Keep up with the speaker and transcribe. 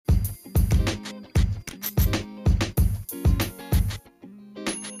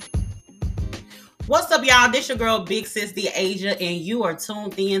What's up, y'all? This your girl, Big Sis Asia, and you are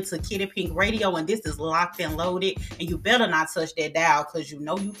tuned in to Kitty Pink Radio, and this is Locked and Loaded, and you better not touch that dial, because you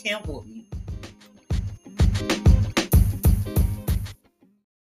know you can't whoop me.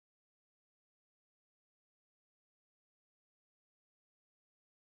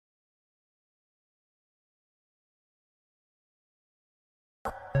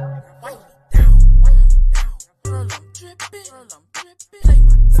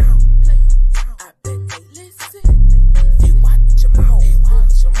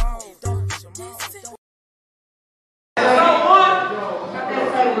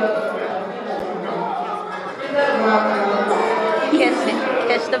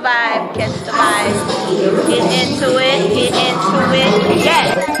 Catch the vibe. Get into it, yeah.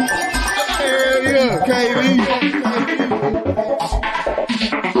 Hell yeah, KB.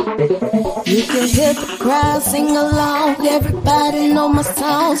 You can hear the crowd sing along. Everybody know my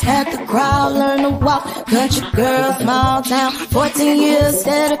songs. Had the crowd learn to walk. Country girl, small town. 14 years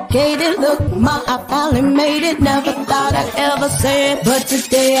dedicated. Look, ma, I finally made it. Never thought I'd ever say it, but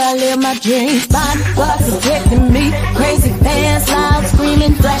today I live my dreams. Bodyguards protecting me. Crazy fans, loud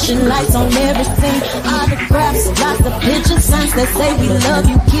screaming, flashing lights on every scene. Autographs, lots of pictures, signs that say we love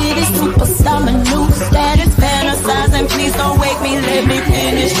you, kitty. Superstar, my new status, fantasizing. Please don't wake me, let me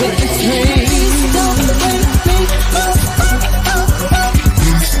finish with the dream. Don't wake me up.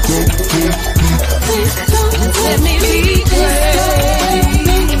 Please don't let me be great.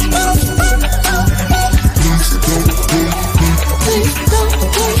 Please don't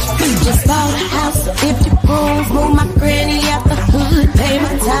wake me. Just bought a house, 50 rooms, move my granny out the hood, pay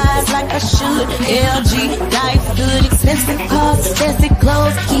my tithes like I should. LG, life good, expensive cars, expensive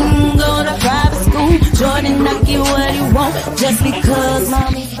clothes. King go to private school, Jordan not get what he want just because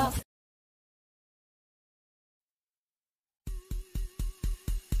mommy.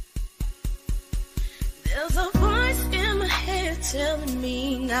 There's a voice in my head telling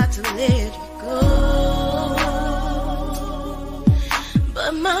me not to let you go,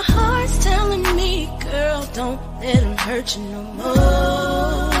 but my heart's telling me, girl, don't let him hurt you no more.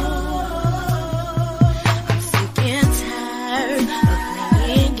 I'm sick and tired of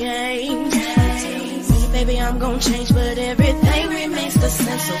playing games. Telling me, baby, I'm gonna change, but everything remains the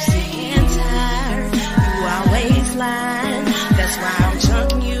same. So sick and tired, you always lying. That's why I'm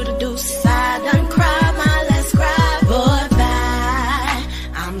chunking you to do side. Done cry my last cry, boy, bye.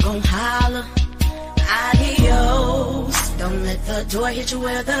 I'm gon' holler, adios. Don't let the door hit you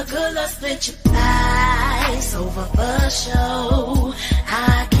where the good luck split your thighs. Over for show,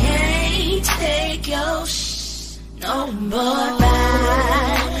 I can't take your no more,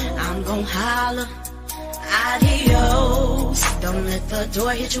 bye. I'm gon' holler, adios. Don't let the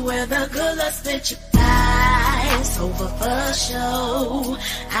door hit you where the good luck split your thighs. Over for show,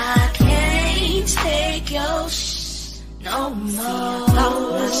 I can't take your no more.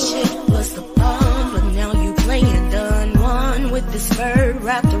 Thought my shit was the bomb, but now you playing done one with this bird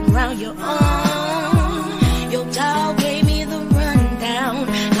wrapped around your arm. Your dog gave me the rundown,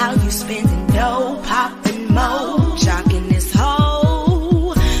 how you spending dough, popping mo, jocking this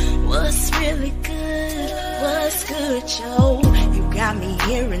hoe. What's really good? What's good, yo? You got me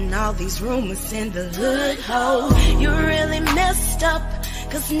hearing all these rumors in the hood, ho. You really messed up,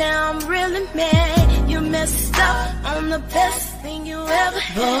 'cause now I'm really mad. You messed up on the best thing you ever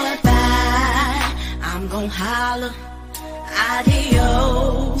had. Boy, bye. I'm gon' holler,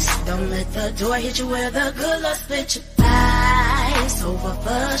 adios. Don't let the door hit you where the good luck split your thighs. Over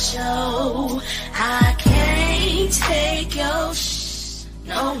for show, I can't take your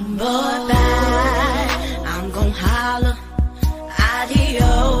no more, bye. I'm gon' holler,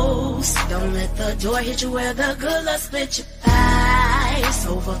 adios. Don't let the door hit you where the good luck split your thighs.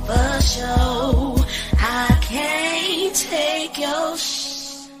 Over for show, I can't take your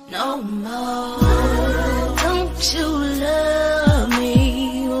no more. Don't you love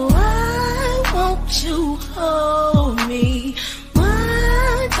me? Why won't you hold me?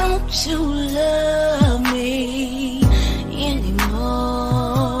 Why don't you love me anymore?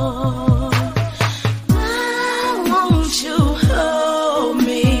 Why won't you hold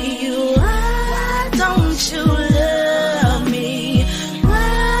me? Why don't you love me?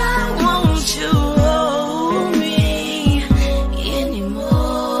 Why won't you hold me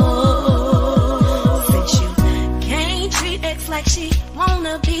anymore? Since you can't treat ex like she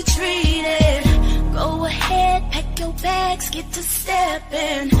wanna be treated, go ahead, pack your bags, get to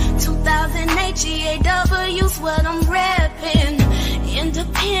stepping. 2008 GAW's what I'm rapping.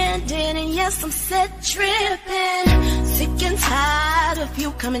 Independent, and yes, I'm set tripping. Sick and tired of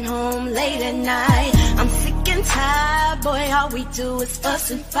you coming home late at night. I'm sick and and tired, boy, all we do is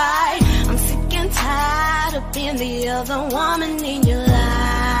fuss and fight. I'm sick and tired of being the other woman in your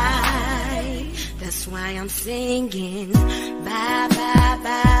life. That's why I'm singing. Bye, bye,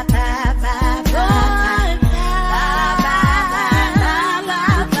 bye, bye, bye, bye, bye.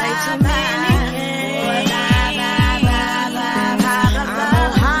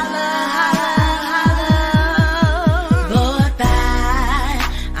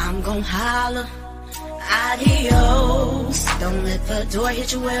 Adios. Don't let the door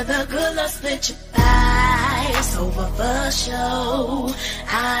hit you where the good love split your thighs. Over for show.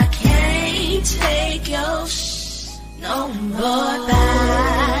 I can't take your no more.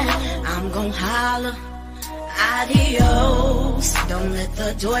 Bye. I'm gon' holler. Adios. Don't let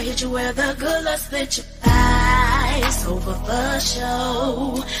the door hit you where the good love split your thighs. Over for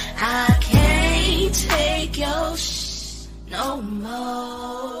show. I can't take your no more.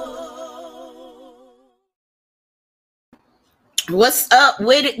 What's up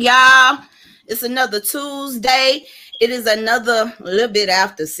with it, y'all? It's another Tuesday. It is another little bit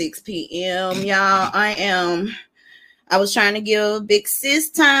after 6 p.m. Y'all, I was trying to give Big Sis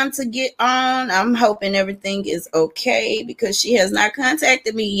time to get on. I'm hoping everything is okay because she has not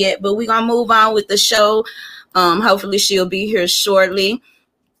contacted me yet, but we're gonna move on with the show. Hopefully she'll be here shortly.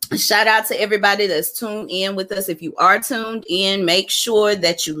 Shout out to everybody that's tuned in with us. If you are tuned in, make sure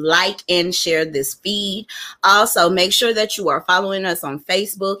that you like and share this feed. Also, make sure that you are following us on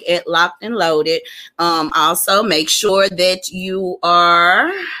Facebook at Locked and Loaded. Also, make sure that you are,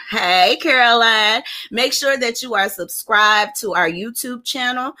 hey, Caroline, make sure that you are subscribed to our YouTube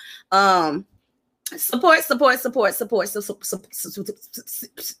channel. Support.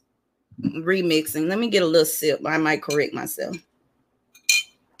 Remixing. Let me get a little sip. I might correct myself.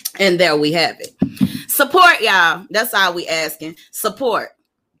 And there we have it. Support, y'all. That's all we asking. Support.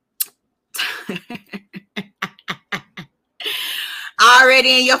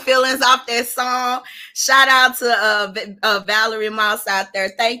 Already in your feelings off that song. Shout out to Valerie Moss out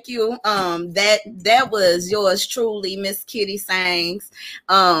there. Thank you. That was yours truly, Miss Kitty Sangs.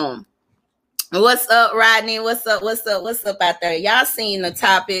 What's up, Rodney? What's up out there? Y'all seen the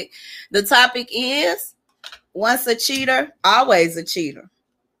topic. The topic is once a cheater, always a cheater.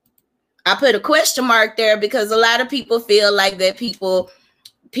 I put a question mark there because a lot of people feel like that people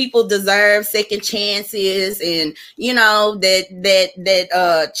deserve second chances, and you know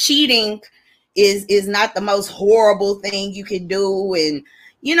that cheating is not the most horrible thing you can do. And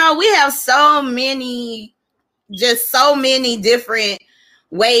you know, we have so many different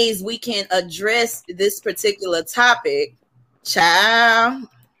ways we can address this particular topic. Child.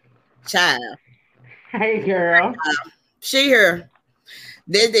 Hey girl. She here.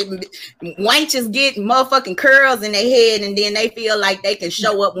 They wenches get motherfucking curls in their head, and then they feel like they can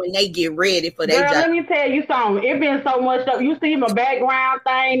show up when they get ready for their job. Let me tell you something. It been so much stuff. You see my background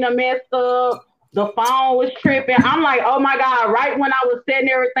thing that messed up. The phone was tripping. I'm like, oh my God, right when I was setting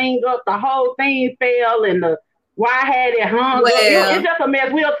everything up, the whole thing fell, and why I had it hung up. It's just a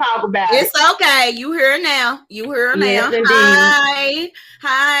mess. We'll talk about it. It's okay. You here now. Yes, indeed.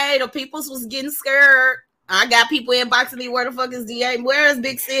 Hi. The peoples was getting scared. I got people inboxing me, where the fuck is DA? Where is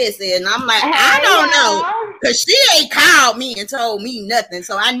Big Sis? And I'm like, I don't know. Because she ain't called me and told me nothing.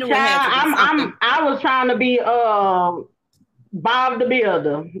 So I knew it had to be something. I was trying to be Bob the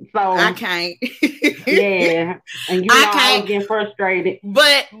Builder. So I can't. Yeah. And I was getting frustrated.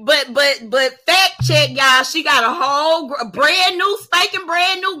 But fact check, y'all. She got a whole brand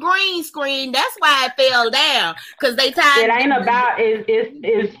new green screen. That's why it fell down. Because they tied. It ain't about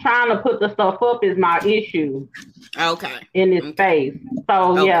it's trying to put the stuff up is my issue. Okay. In this space.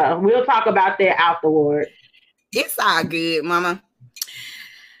 So yeah, we'll talk about that afterward. It's all good, mama.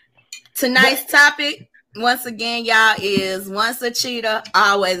 Tonight's topic, once again, y'all, is once a cheater,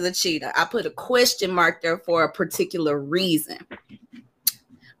 always a cheater. I put a question mark there for a particular reason.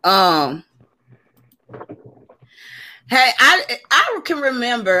 Hey, I can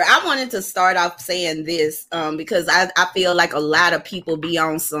remember, I wanted to start off saying this because I feel like a lot of people be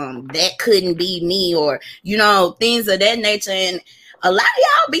on some that couldn't be me, or, you know, things of that nature. And a lot of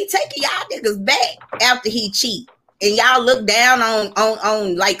y'all be taking y'all niggas back after he cheat. And y'all look down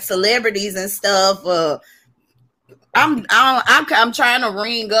on like celebrities and stuff. I'm trying to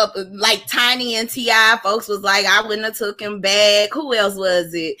ring up like Tiny and T.I. Folks was like, I wouldn't have took him back. Who else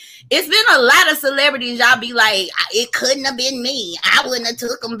was it? It's been a lot of celebrities. Y'all be like, it couldn't have been me. I wouldn't have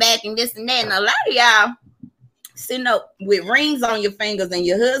took him back and this and that. And a lot of y'all sitting up with rings on your fingers and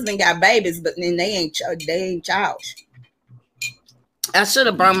your husband got babies, but then they ain't child. I should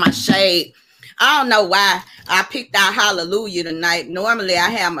have brought my shade. I don't know why I picked out Hallelujah tonight. Normally I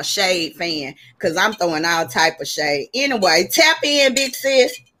have my shade fan because I'm throwing all type of shade. Anyway, tap in, big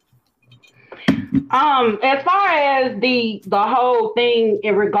sis. As far as the whole thing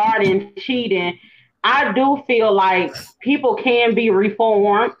in regarding cheating, I do feel like people can be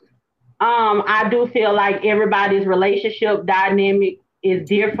reformed. I do feel like everybody's relationship dynamic is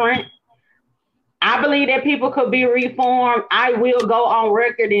different. I believe that people could be reformed. I will go on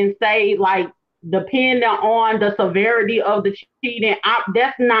record and say, like, depending on the severity of the cheating,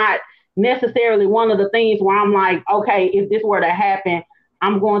 that's not necessarily one of the things where I'm like, okay, if this were to happen,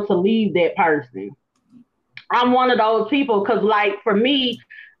 I'm going to leave that person. I'm one of those people because, like, for me,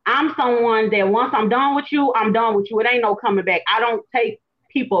 I'm someone that once I'm done with you, I'm done with you. It ain't no coming back. I don't take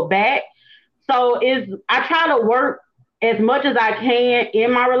people back. So I try to work as much as I can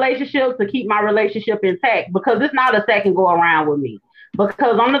in my relationship to keep my relationship intact because it's not a second go around with me.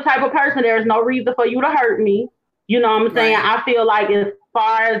 Because I'm the type of person, there's no reason for you to hurt me. You know what I'm saying? Right. I feel like as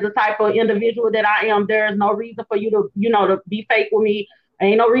far as the type of individual that I am, there's no reason for you to, to be fake with me.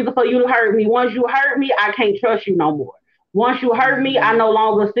 Ain't no reason for you to hurt me. Once you hurt me, I can't trust you no more. Once you hurt me, I no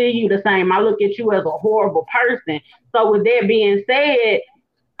longer see you the same. I look at you as a horrible person. So with that being said,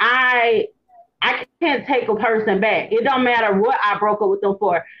 I can't take a person back. It don't matter what I broke up with them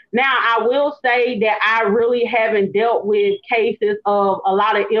for. Now, I will say that I really haven't dealt with cases of a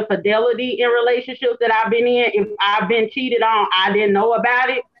lot of infidelity in relationships that I've been in. If I've been cheated on, I didn't know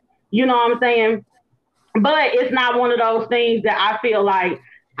about it. You know what I'm saying? But it's not one of those things that I feel like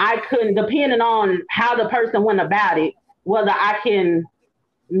I couldn't, depending on how the person went about it, whether I can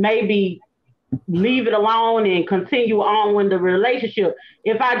maybe leave it alone and continue on with the relationship.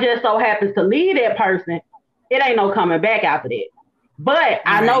 If I just so happens to leave that person, it ain't no coming back after that. But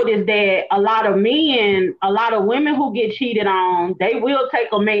I noticed that a lot of women who get cheated on, they will take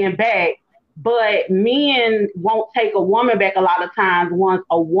a man back, but men won't take a woman back a lot of times once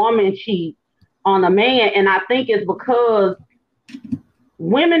a woman cheats on a man. And I think it's because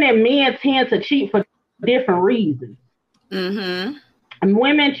women and men tend to cheat for different reasons. Mm-hmm. And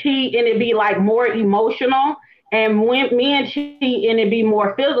women cheat and it be like more emotional, and when men cheat and it be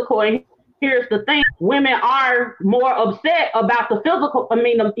more physical. And here's the thing: women are more upset about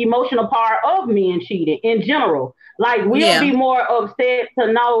the emotional part of men cheating in general. Like we'll be more upset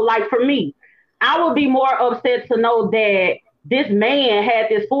to know. Like for me, I would be more upset to know that this man had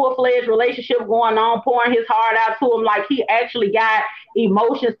this full-fledged relationship going on, pouring his heart out to him. Like he actually got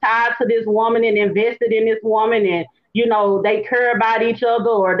emotions tied to this woman and invested in this woman, and they care about each other,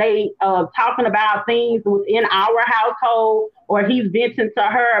 or they talking about things within our household, or he's venting to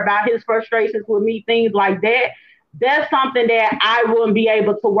her about his frustrations with me, things like that. That's something that I wouldn't be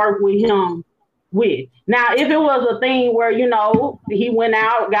able to work with him with. Now, if it was a thing where, he went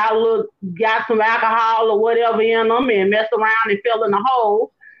out, got some alcohol or whatever in him and messed around and fell in the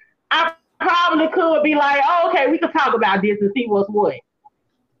hole, I probably could be like, oh, okay, we could talk about this and see what's what.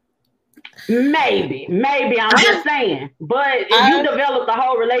 Maybe I'm just saying. But if you develop the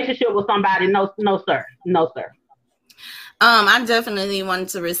whole relationship with somebody, no, sir. I definitely want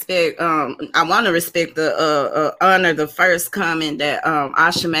to respect. I want to respect honor the first comment that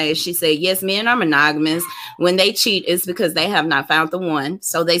Asha made. She said, "Yes, men are monogamous. When they cheat, it's because they have not found the one.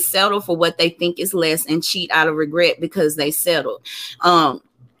 So they settle for what they think is less and cheat out of regret because they settled."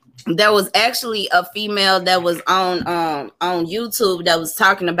 There was actually a female that was on YouTube that was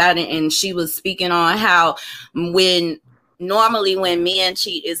talking about it, and she was speaking on how normally when men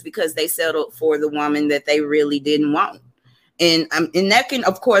cheat is because they settled for the woman that they really didn't want. And that can,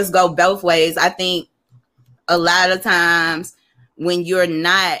 of course, go both ways. I think a lot of times when you're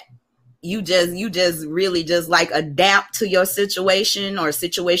not, you just really just like adapt to your situation or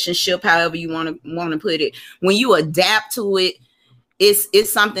situationship, however you want to put it. When you adapt to it,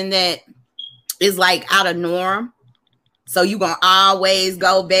 it's something that is like out of norm. So you're going to always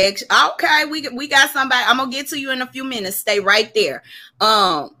go back. Okay, we got somebody. I'm going to get to you in a few minutes. Stay right there.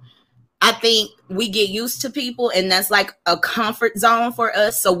 I think we get used to people, and that's like a comfort zone for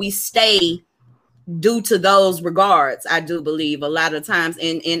us. So we stay due to those regards, I do believe a lot of times.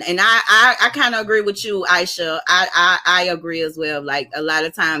 And I kind of agree with you, Aisha. I agree as well. Like a lot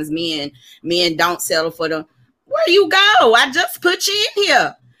of times men don't settle for the, where you go? I just put you in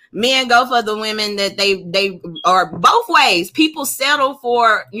here. Men go for the women that they are both ways. People settle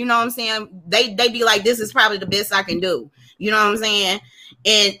for, you know what I'm saying? They be like, this is probably the best I can do. You know what I'm saying?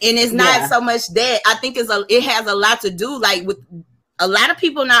 And it's not so much that. I think it has a lot to do like with a lot of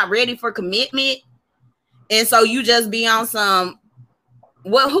people not ready for commitment. And so you just be on some,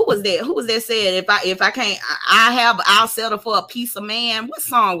 Well, who was that? Who was that said if I can't I'll settle for a piece of man? What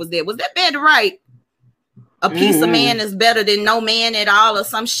song was that? Was that Betty Wright? A piece of man is better than no man at all, or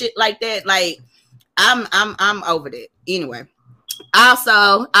some shit like that. Like, I'm over that. Anyway.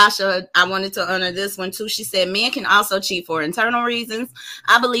 Also, Asha, I wanted to honor this one too. She said, men can also cheat for internal reasons.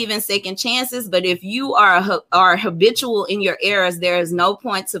 I believe in second chances, but if you are habitual in your errors, there is no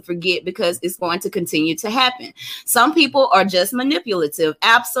point to forget because it's going to continue to happen. Some people are just manipulative.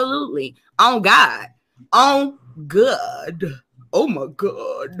 Absolutely. On God. On God. Oh my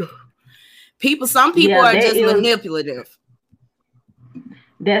God. Some people are just manipulative.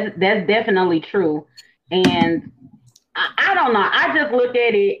 That's definitely true. And I don't know. I just look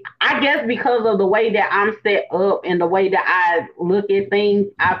at it, I guess because of the way that I'm set up and the way that I look at things,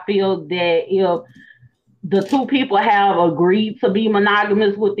 I feel that if the two people have agreed to be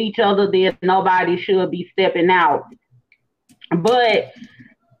monogamous with each other, then nobody should be stepping out. But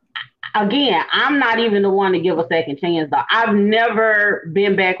again, I'm not even the one to give a second chance though. I've never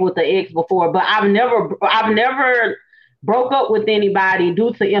been back with the ex before, but I've never broke up with anybody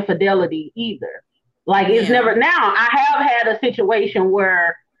due to infidelity either. Like it's never. Now I have had a situation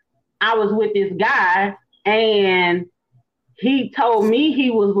where I was with this guy and he told me he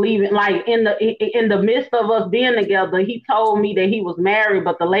was leaving. Like in the midst of us being together, he told me that he was married,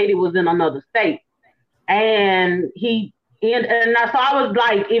 but the lady was in another state. And so I was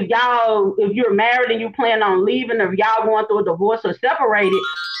like, if you're married and you plan on leaving, or if y'all going through a divorce or separated,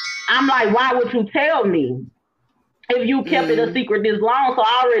 I'm like, why would you tell me if you kept it a secret this long? So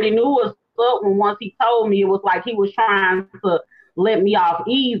I already knew it was up when once he told me, it was like he was trying to let me off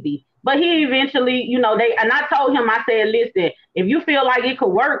easy. But he eventually, and I told him, I said, listen, if you feel like it could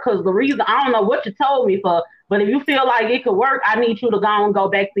work, because the reason, I don't know what you told me for, but if you feel like it could work, I need you to go and go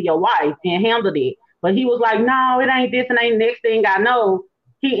back to your wife and handle it. But he was like, no, it ain't this and ain't next thing I know,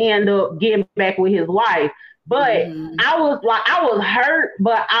 he ended up getting back with his wife. But I was hurt,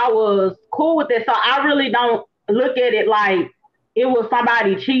 but I was cool with it. So I really don't look at it like it was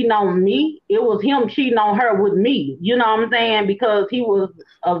somebody cheating on me. It was him cheating on her with me. You know what I'm saying? Because he was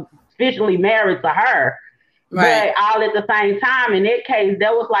officially married to her. Right. But all at the same time, in that case,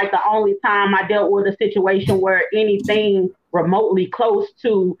 that was like the only time I dealt with a situation where anything remotely close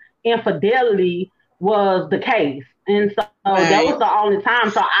to infidelity was the case. And so that was the only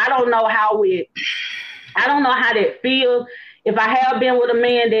time. So I don't know how that feels. If I have been with a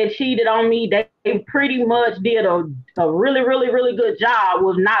man that cheated on me, they pretty much did a really, really, really good job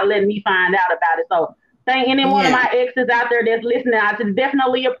with not letting me find out about it. So thank any one of my exes out there that's listening. I just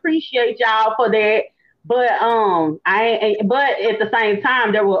definitely appreciate y'all for that. But but at the same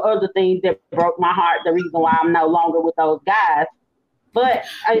time, there were other things that broke my heart. The reason why I'm no longer with those guys. But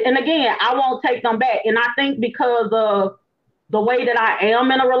and again, I won't take them back. And I think because of the way that I am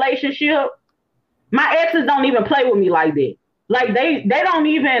in a relationship, my exes don't even play with me like that. Like they don't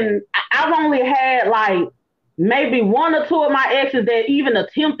even. I've only had like maybe one or two of my exes that even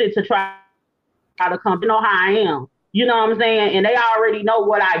attempted to try to come. You know how I am. You know what I'm saying? And they already know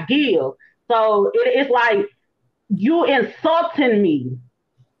what I give. So it's like you insulting me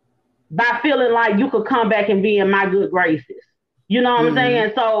by feeling like you could come back and be in my good graces. You know what I'm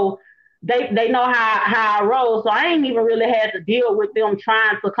saying? So they know how I roll. So I ain't even really had to deal with them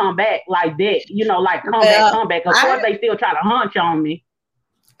trying to come back like that. Like come back. Of course, they still try to hunch on me.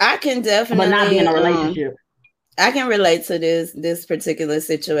 I can definitely, but not be in a relationship. I can relate to this particular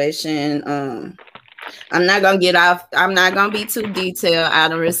situation. I'm not gonna get off. I'm not gonna be too detailed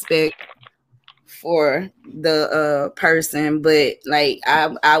out of respect for the person, but like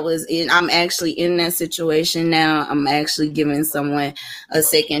I'm actually in that situation now. I'm actually giving someone a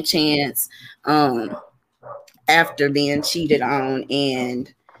second chance after being cheated on.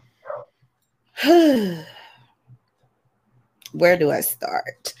 And where do I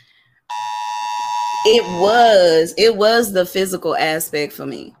start? It was the physical aspect for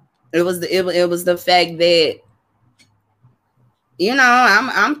me. It was the fact that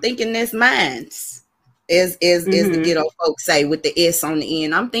I'm thinking this mine's, as the ghetto folks say, with the S on the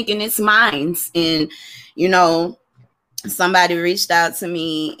end. I'm thinking it's mine's, and somebody reached out to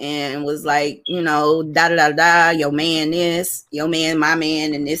me and was like, da da da da, your man this, your man my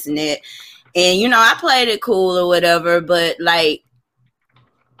man, and this and that, and I played it cool or whatever, but like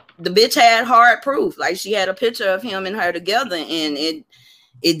the bitch had hard proof. Like she had a picture of him and her together, and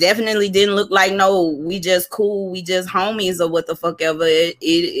it definitely didn't look like, no, we just cool, we just homies or what the fuck ever.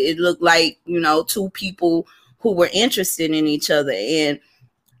 It looked like, two people who were interested in each other. And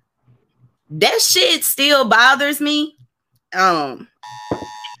that shit still bothers me.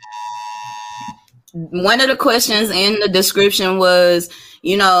 one of the questions in the description was,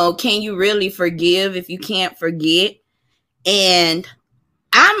 you know, can you really forgive if you can't forget? And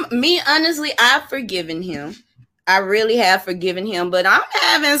honestly, I've forgiven him. I really have forgiven him, but I'm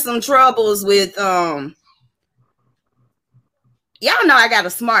having some troubles with y'all know I got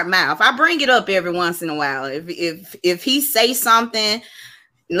a smart mouth. I bring it up every once in a while. If he say something,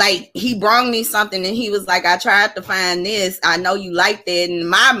 like he brought me something and he was like, I tried to find this, I know you like that, and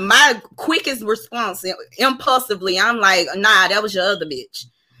my quickest response impulsively, I'm like, nah, that was your other bitch,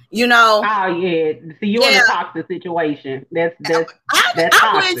 you know. Oh yeah, see, you're in a toxic situation. That's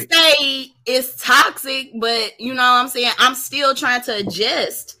I wouldn't say it's toxic, but you know what I'm saying, I'm still trying to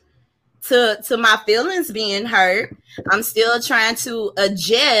adjust to my feelings being hurt. I'm still trying to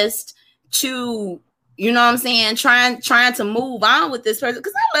adjust to, you know what I'm saying, trying to move on with this person,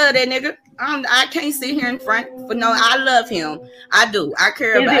 because I love that nigga. I can't sit here in front for no. I love him. I do. I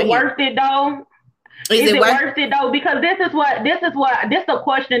care about him. Is it worth it though? Is it worth it though? Because this is a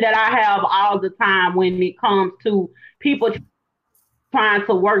question that I have all the time when it comes to people trying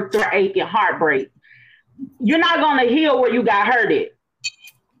to work through ache and heartbreak. You're not gonna heal where you got hurted.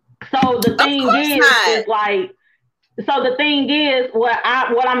 So the thing is like. So the thing is, what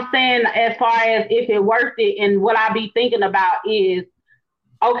I'm saying as far as if it worth it, and what I be thinking about is,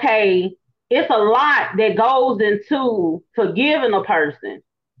 okay, it's a lot that goes into forgiving a person.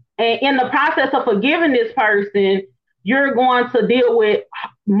 And in the process of forgiving this person, you're going to deal with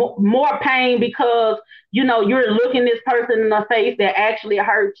more pain because, you know, you're looking this person in the face that actually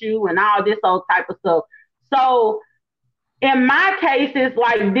hurt you and all this old type of stuff. So in my case, it's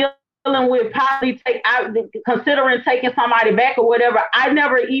like dealing with probably considering taking somebody back or whatever. I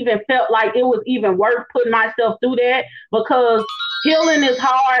never even felt like it was even worth putting myself through that, because healing is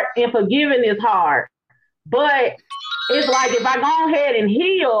hard and forgiving is hard. But it's like, if I go ahead and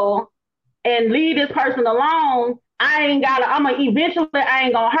heal and leave this person alone, I ain't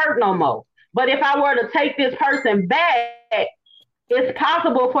gonna hurt no more. But if I were to take this person back, it's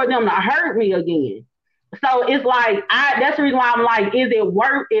possible for them to hurt me again. So it's like, that's the reason why I'm like, is it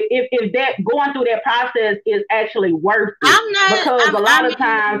worth it? If that going through that process is actually worth it? Because a lot of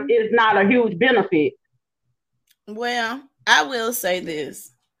times it's not a huge benefit. Well, I will say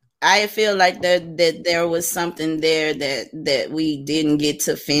this. I feel like that there was something there that we didn't get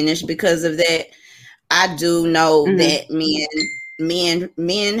to finish because of that. I do know that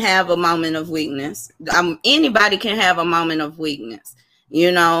men have a moment of weakness. Anybody can have a moment of weakness,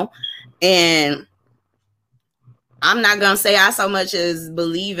 you know, and I'm not going to say I so much as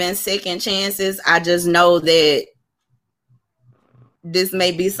believe in second chances. I just know that this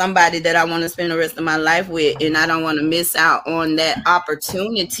may be somebody that I want to spend the rest of my life with, and I don't want to miss out on that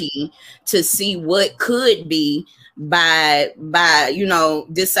opportunity to see what could be by you know,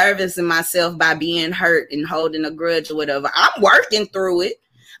 disservicing myself by being hurt and holding a grudge or whatever. I'm working through it,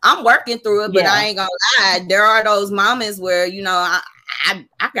 but I ain't gonna lie, there are those moments where, you know, I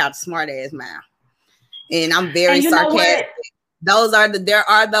got a smart ass mouth. And I'm very sarcastic. There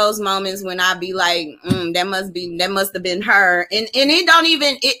are those moments when I be like, that must have been her. And it don't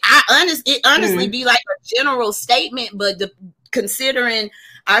even, it honestly be like a general statement, but considering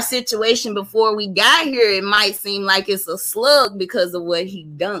our situation before we got here, it might seem like it's a slug because of what he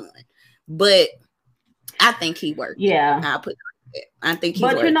done. But I think he worked. Yeah. I'll put it. I think he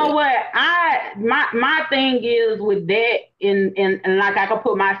But worked. You know what? My thing is with that, and like I can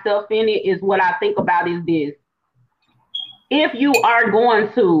put myself in it, is what I think about is this. If you are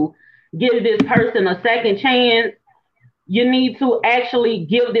going to give this person a second chance, you need to actually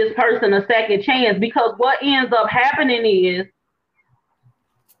give this person a second chance, because what ends up happening is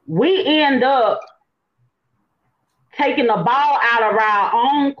we end up taking the ball out of our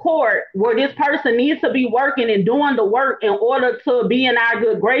own court, where this person needs to be working and doing the work in order to be in our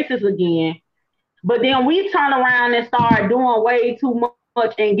good graces again. But then we turn around and start doing way too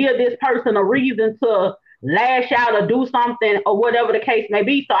much and give this person a reason to lash out or do something or whatever the case may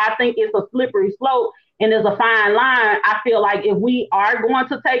be. So I think it's a slippery slope and there's a fine line. I feel like if we are going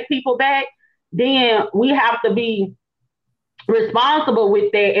to take people back, then we have to be responsible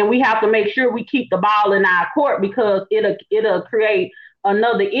with that, and we have to make sure we keep the ball in our court, because it'll create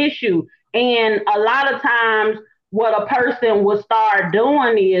another issue. And a lot of times what a person will start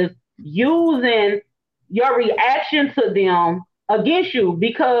doing is using your reaction to them against you,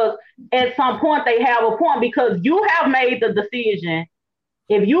 because at some point they have a point, because you have made the decision.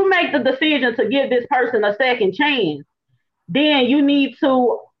 If you make the decision to give this person a second chance, then you need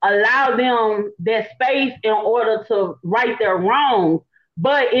to allow them that space in order to right their wrongs.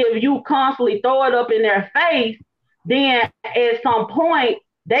 But if you constantly throw it up in their face, then at some point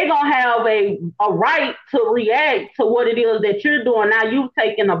they gonna have a right to react to what it is that you're doing. Now you've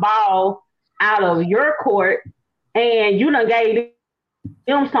taken the ball out of your court and you done gave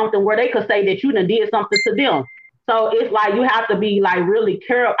them something where they could say that you done did something to them. So it's like you have to be like really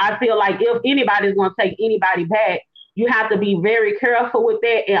careful. I feel like if anybody's gonna take anybody back, you have to be very careful with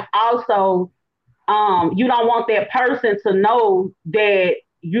that. And also, you don't want that person to know that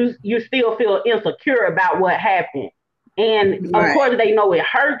you still feel insecure about what happened. And of course they know it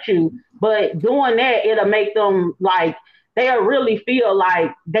hurt you, but doing that, it'll make them like they'll really feel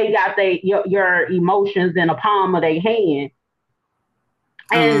like they got your emotions in the palm of their hand.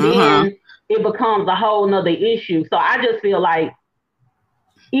 And then it becomes a whole nother issue. So I just feel like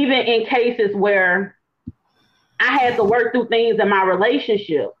even in cases where I had to work through things in my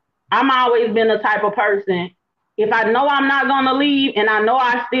relationship, I'm always been the type of person, if I know I'm not going to leave and I know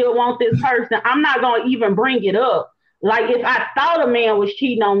I still want this person, I'm not going to even bring it up. Like if I thought a man was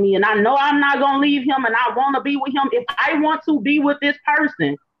cheating on me and I know I'm not going to leave him and I want to be with him, if I want to be with this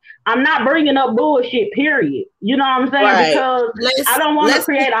person, I'm not bringing up bullshit, period. You know what I'm saying? Right. Because I don't want to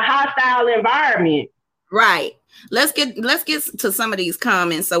create a hostile environment. Right. Let's get to some of these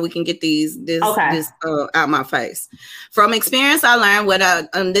comments so we can get this out my face. From experience, I learned what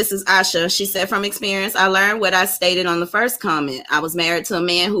this is Asha. She said, from experience, I learned what I stated on the first comment. I was married to a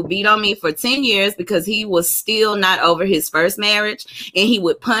man who beat on me for 10 years because he was still not over his first marriage, and he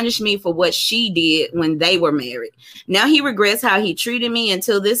would punish me for what she did when they were married. Now he regrets how he treated me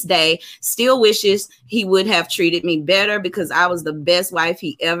until this day, still wishes he would have treated me better because I was the best wife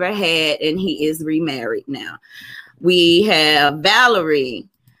he ever had, and he is remarried now. We have Valerie.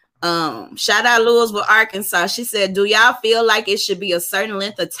 Shout out Louisville, Arkansas. She said, do y'all feel like it should be a certain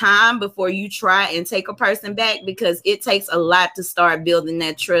length of time before you try and take a person back? Because it takes a lot to start building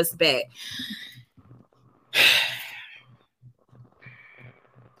that trust back.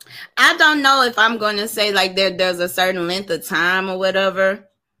 I don't know if I'm going to say like there's a certain length of time or whatever.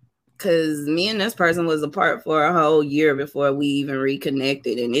 Because me and this person was apart for a whole year before we even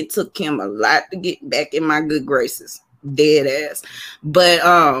reconnected. And it took him a lot to get back in my good graces. Dead ass. But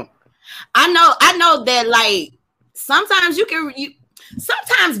I know that like sometimes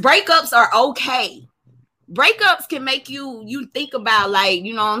sometimes breakups are okay. Breakups can make you think about like,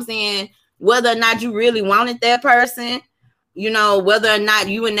 you know what I'm saying, whether or not you really wanted that person. You know, whether or not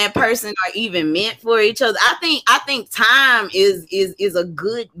you and that person are even meant for each other. I think time is a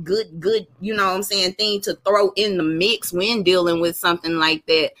good, you know what I'm saying, thing to throw in the mix when dealing with something like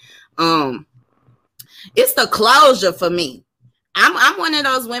that. It's the closure for me. I'm one of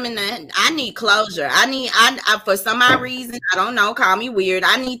those women that I need closure. I for some odd reason, I don't know, call me weird.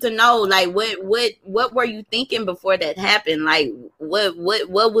 I need to know like what were you thinking before that happened? Like what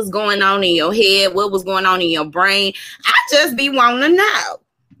was going on in your head? What was going on in your brain? I just be wanting to know.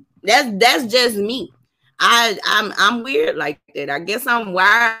 That's just me. I'm weird like that. I guess I'm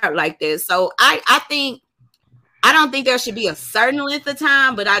wired like that. So I don't think there should be a certain length of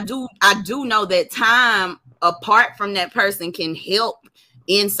time, but I do know that time apart from that person can help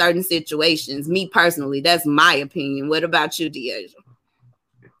in certain situations. Me personally, that's my opinion. What about you, Deasia?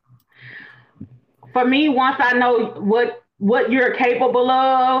 For me, once I know what you're capable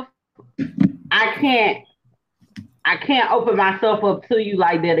of, I can't open myself up to you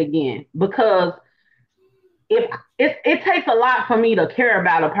like that again, because if it takes a lot for me to care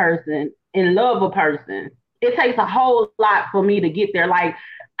about a person and love a person. It takes a whole lot for me to get there. Like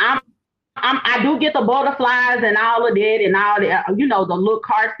I do get the butterflies and all of that and all that, you know, the little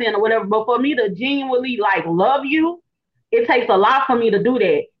car scent or whatever. But for me to genuinely like love you, it takes a lot for me to do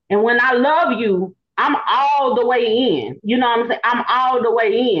that. And when I love you, I'm all the way in. You know what I'm saying? I'm all the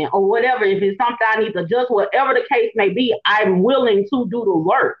way in or whatever. If it's something I need to adjust, whatever the case may be, I'm willing to do the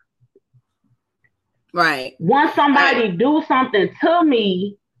work. Right. Once somebody do something to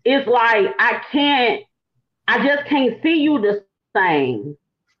me, it's like I just can't see you the same.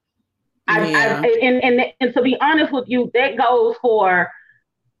 Yeah. And to be honest with you, that goes for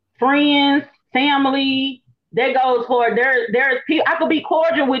friends, family. That goes for there's people. I could be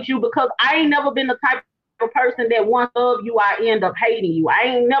cordial with you because I ain't never been the type of person that once love you, I end up hating you. I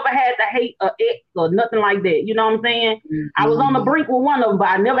ain't never had to hate an ex or nothing like that. You know what I'm saying? Mm-hmm. I was on the brink with one of them, but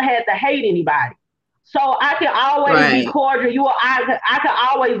I never had to hate anybody. So I can always be cordial. I can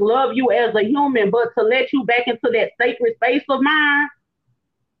always love you as a human, but to let you back into that sacred space of mine,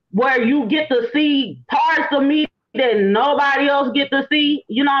 where you get to see parts of me that nobody else get to see,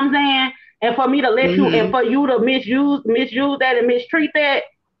 you know what I'm saying? And for me to let you, and for you to misuse that and mistreat that,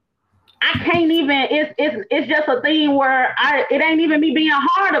 I can't even. It's just a thing where it ain't even me being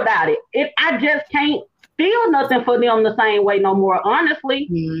hard about it. I just can't feel nothing for them the same way no more, honestly.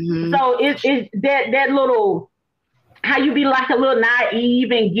 Mm-hmm. So it's that little, how you be like a little naive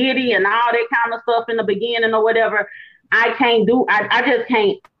and giddy and all that kind of stuff in the beginning or whatever. I can't do. I just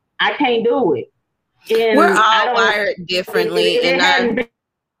can't. I can't do it. And we're all wired differently, it hadn't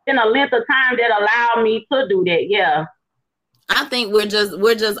been a length of time that allowed me to do that. Yeah, I think we're just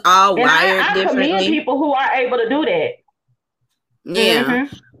all and wired I differently. commend people who are able to do that. Yeah.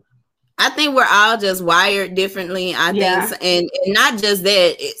 Mm-hmm. I think we're all just wired differently. I think, and not just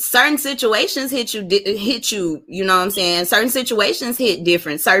that. Certain situations hit you. You know what I'm saying? Certain situations hit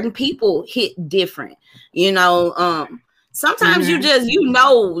different. Certain people hit different. You know, sometimes you just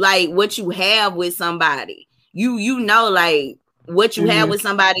like what you have with somebody. You know, like what you have with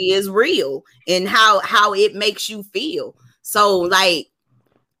somebody is real and how it makes you feel. So like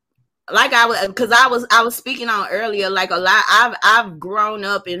I was speaking on earlier, like a lot, I've grown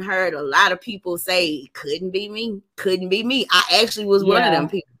up and heard a lot of people say, couldn't be me. I actually was one of them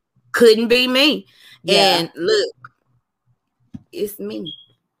people. Couldn't be me. And look, it's me.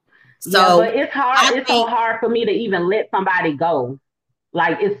 So but it's hard. It's so hard for me to even let somebody go.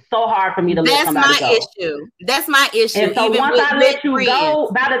 Like, it's so hard for me to let somebody go. That's my issue. And so once I let you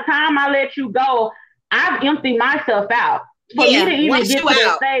go, by the time I let you go, I've emptied myself out. For me to even get to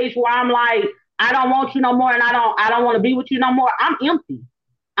that stage where I'm like, I don't want you no more, and I don't want to be with you no more, I'm empty.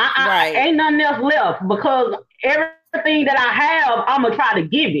 I ain't nothing else left, because everything that I have, I'm gonna try to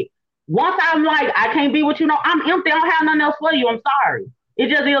give it. Once I'm like, I can't be with you, no, I'm empty. I don't have nothing else for you. I'm sorry. It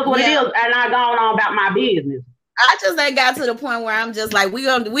just is what it is, and I gone on about my business. I just ain't got to the point where I'm just like, we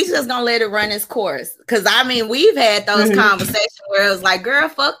just gonna let it run its course. Cause I mean, we've had those conversations where it was like, girl,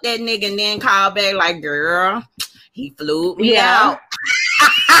 fuck that nigga, and then call back like, girl, he flew me out.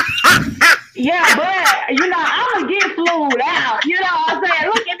 Yeah, but you know, I'm gonna get flued out. You know what I'm saying?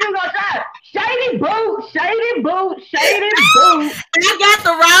 Look, if you gonna try shady boot. You got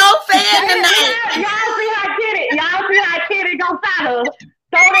the wrong fan tonight. Y'all see how Kitty gonna try to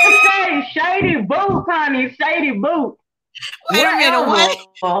throw that shady boot, honey, shady boot. Wait a minute,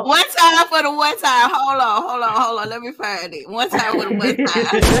 one time for the one time. Hold on. Let me find it. One time for the one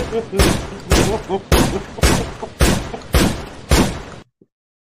time.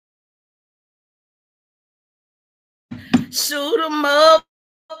 Shoot 'em up,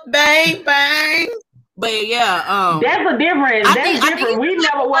 bang bang. But yeah, that's a different. That's different. We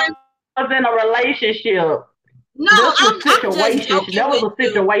never was in a relationship. No, I'm just joking. That was a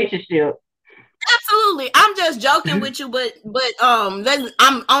situationship. Absolutely, I'm just joking with you, but I'm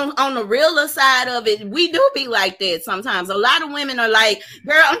on the realer side of it. We do be like that sometimes. A lot of women are like,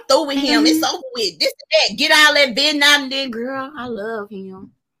 "Girl, I'm through with him. It's over with. This and that. Get all that bend out and then, girl, I love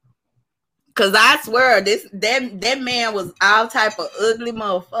him." Cause I swear, that man was all type of ugly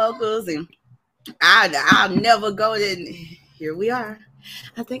motherfuckers, and I'll never go there. Here we are.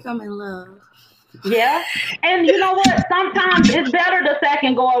 I think I'm in love. Yeah, and you know what? Sometimes it's better the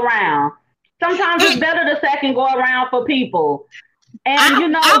second go around. Sometimes it's better the second go around for people. And you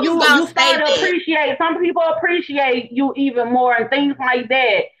know, you start to appreciate. Some people appreciate you even more and things like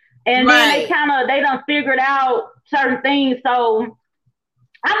that. And then they done figured out certain things. So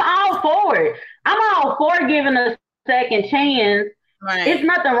I'm all for it. I'm all for giving a second chance. Right. It's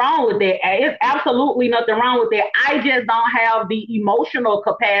nothing wrong with that. It's absolutely nothing wrong with that. I just don't have the emotional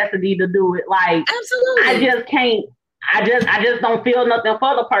capacity to do it. Like, absolutely, I just can't. I just don't feel nothing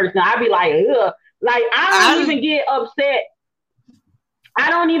for the person. I be like, ugh. Like, I don't even get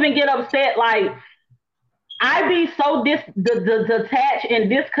upset. Like, I be so detached and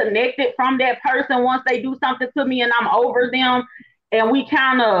disconnected from that person once they do something to me and I'm over them and we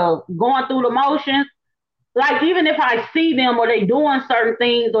kind of going through the motions. Like, even if I see them or they doing certain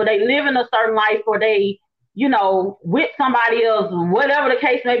things or they live in a certain life or they, you know, with somebody else, whatever the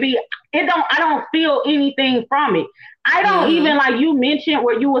case may be, I don't feel anything from it. I don't even, like you mentioned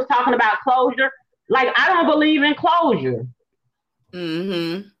where you was talking about closure. Like, I don't believe in closure.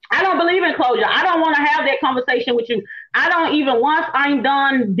 I don't believe in closure. I don't want to have that conversation with you. I don't even, once I'm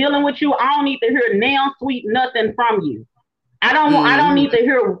done dealing with you, I don't need to hear nail sweet nothing from you. I don't need to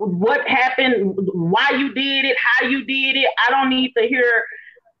hear what happened, why you did it, how you did it. I don't need to hear.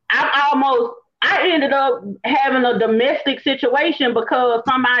 I ended up having a domestic situation because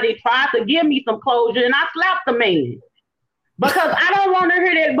somebody tried to give me some closure and I slapped the man. Because I don't want to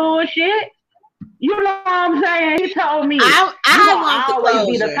hear that bullshit. You know what I'm saying? He told me, I always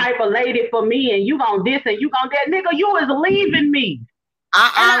be the type of lady for me, and you gon' this and you gon' that. Nigga, you is leaving me.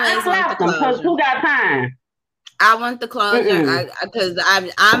 I slapped him because who got time? I want the closure because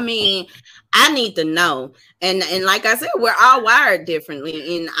I mean, I need to know. And like I said, we're all wired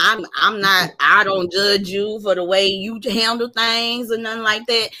differently. And I don't judge you for the way you handle things or nothing like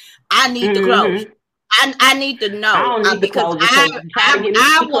that. I need the closure. I need to know. I don't need the because closure.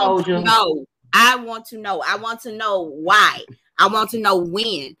 I want to know. I want to know. I want to know why. I want to know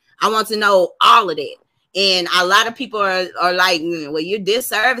when. I want to know all of that. And a lot of people are like, well, you're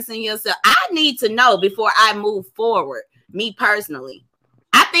disservicing yourself. I need to know before I move forward. Me personally,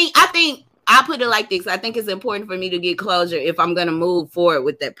 I think I'll put it like this. I think it's important for me to get closure if I'm gonna move forward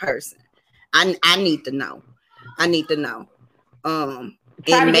with that person. I need to know. I need to know.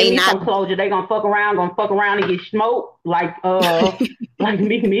 Try to get me some closure. They gonna fuck around and get smoked like like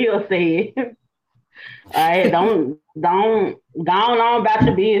Meek Mill said. Hey, don't go on about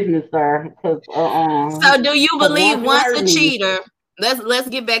your business, sir. So, do you believe once a cheater? Let's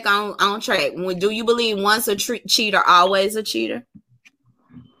get back on track. Do you believe once a cheater, always a cheater?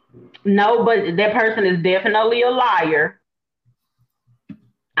 No, but that person is definitely a liar.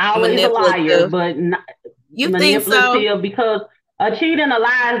 Always a liar, but not you think so? Because a cheat and a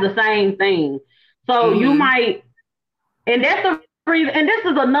lie is the same thing. So you might, and that's the reason. And this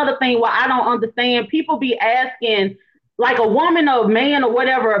is another thing why I don't understand. People be asking, like a woman or man or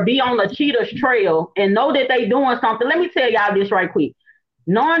whatever, be on the cheater's trail and know that they doing something. Let me tell y'all this right quick.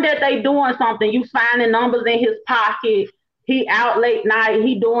 Knowing that they doing something, you finding numbers in his pocket. He out late night.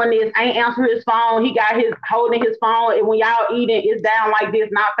 He doing this. Ain't answer his phone. He got his holding his phone. And when y'all eating, it's down like this,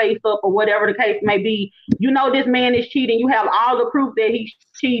 not face up or whatever the case may be. You know this man is cheating. You have all the proof that he's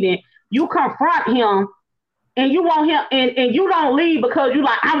cheating. You confront him, and you want him, and you don't leave because you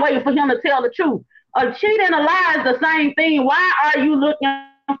like, I'm waiting for him to tell the truth. A cheat and a lie is the same thing. Why are you looking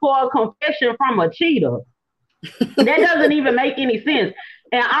for a confession from a cheater? That doesn't even make any sense.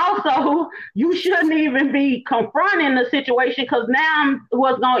 And also, you shouldn't even be confronting the situation, because now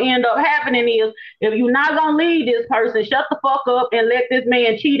what's going to end up happening is, if you're not going to leave this person, shut the fuck up and let this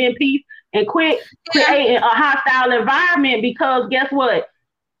man cheat in peace and quit creating a hostile environment, because guess what?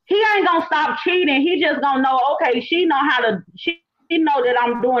 He ain't going to stop cheating. He just going to know, okay, she know that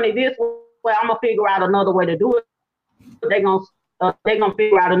I'm doing it this way. I'm going to figure out another way to do it. They're going to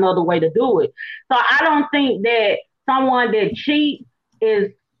figure out another way to do it. So I don't think that someone that cheats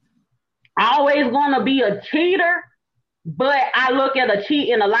is always going to be a cheater, but I look at a cheat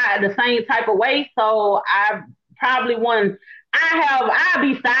and a lie the same type of way. So I probably I'll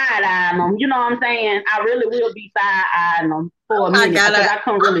be side-eyeing them. You know what I'm saying? I really will be side-eyeing them for a minute, because I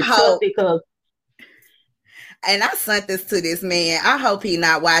couldn't really trust it. And I sent this to this man. I hope he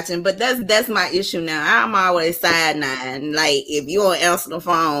not watching, but that's my issue now. I'm always side-eyeing. Like, if you don't answer the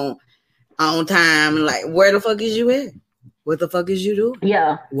phone on time, like, where the fuck is you at? What the fuck is you doing?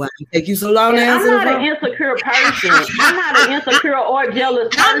 Yeah. Why it take you so long to answer the phone? I'm not an insecure person. I'm not an insecure or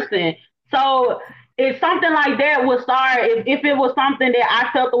jealous person. So if something like that would start, if it was something that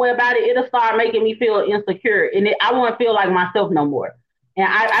I felt the way about it, it'll start making me feel insecure. And I wouldn't feel like myself no more. And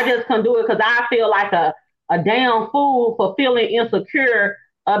I just couldn't do it, because I feel like a damn fool for feeling insecure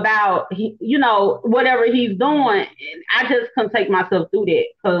about, whatever he's doing. And I just couldn't take myself through that,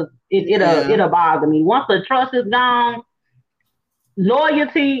 because it'll bother me. Once the trust is gone,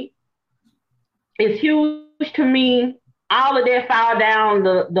 loyalty is huge to me. All of that fall down,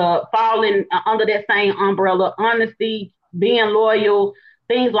 the falling under that same umbrella. Honesty, being loyal,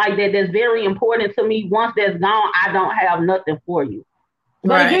 things like that. That's very important to me. Once that's gone, I don't have nothing for you.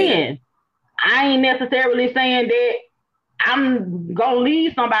 But again, I ain't necessarily saying that I'm gonna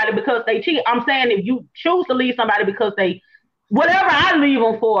leave somebody because they cheat. I'm saying if you choose to leave somebody because they, whatever I leave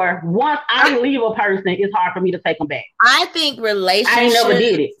them for, once I leave a person, it's hard for me to take them back. I think relationships. I ain't never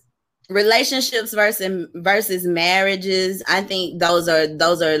did it. Relationships versus marriages, I think those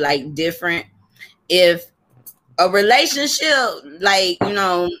are like different. If a relationship, like,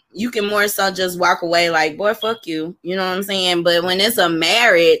 you can more so just walk away like, boy, fuck you. You know what I'm saying? But when it's a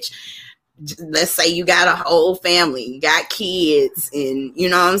marriage, let's say you got a whole family, you got kids, and you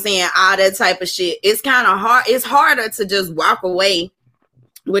know what I'm saying, all that type of shit, it's kind of hard. It's harder to just walk away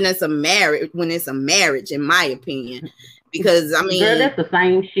when it's a marriage, in my opinion. Because I mean, girl, that's the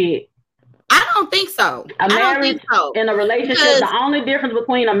same shit. I don't think so. A marriage and a relationship, the only difference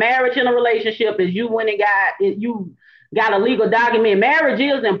between a marriage and a relationship is you got a legal document. Marriage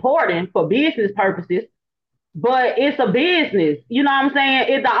is important for business purposes, but it's a business. You know what I'm saying?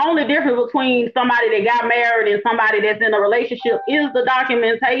 It's the only difference between somebody that got married and somebody that's in a relationship is the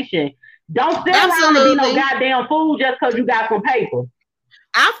documentation. Don't sit around and be no goddamn fool just because you got some paper.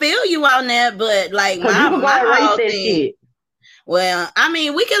 I feel you on that, but like, my whole thing, Well, I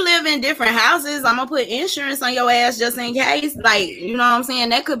mean, we can live in different houses. I'm gonna put insurance on your ass just in case. Like, you know what I'm saying?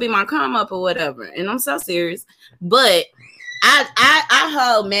 That could be my come up or whatever. And I'm so serious. But I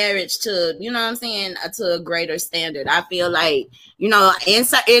hold marriage to, you know what I'm saying, to a greater standard. I feel like, you know, in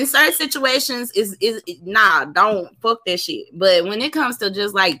certain situations is nah, don't fuck that shit. But when it comes to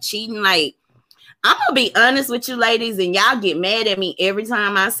just like cheating, like, I'm gonna be honest with you ladies, and y'all get mad at me every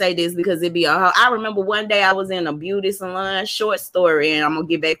time I say this because it be I remember one day I was in a beauty salon, short story, and I'm gonna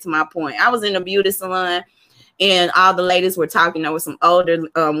get back to my point. I was in a beauty salon and all the ladies were talking. There were some older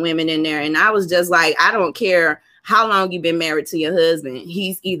women in there, and I was just like, I don't care how long you've been married to your husband.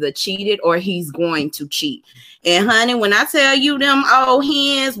 He's either cheated or he's going to cheat. And honey, when I tell you them old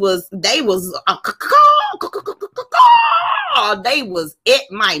hens they was at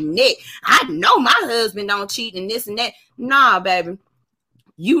my neck. I know my husband don't cheat and this and that. Nah, baby.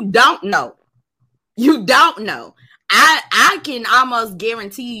 You don't know. You don't know. I can almost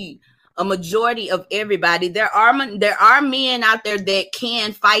guarantee a majority of everybody. There are men out there that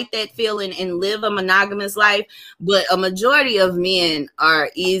can fight that feeling and live a monogamous life, but a majority of men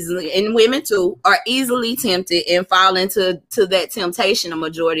are easily, and women too, are easily tempted and fall into that temptation a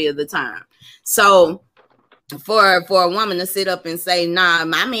majority of the time. So for a woman to sit up and say, nah,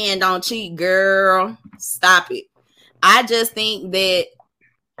 my man don't cheat, girl, stop it. I just think that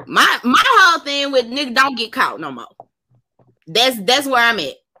my whole thing with nigga, don't get caught no more. That's where I'm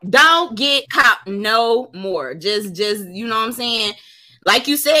at. Don't get caught no more. Just you know what I'm saying? Like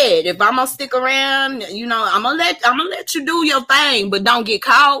you said, if I'm gonna stick around, you know, I'm gonna let you do your thing, but don't get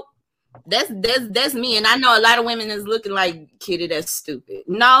caught. That's me. And I know a lot of women is looking like, Kitty, that's stupid.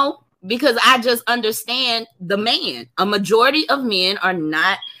 No, because I just understand the man. A majority of men are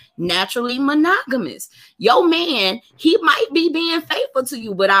not naturally monogamous. Your man, he might be being faithful to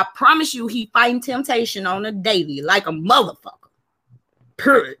you, but I promise you he fighting temptation on a daily like a motherfucker.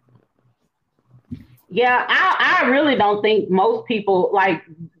 Period. Yeah, I really don't think most people like.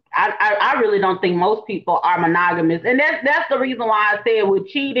 I really don't think most people are monogamous, and that's the reason why I said with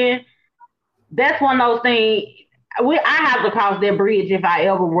cheating, that's one of those things. I have to cross that bridge if I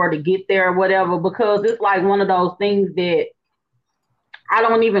ever were to get there or whatever, because it's like one of those things that I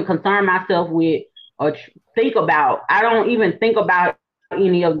don't even concern myself with or think about. I don't even think about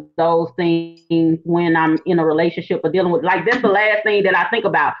any of those things when I'm in a relationship or dealing with, like, that's the last thing that I think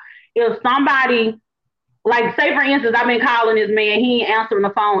about. If somebody, like, say for instance, I've been calling this man, he ain't answering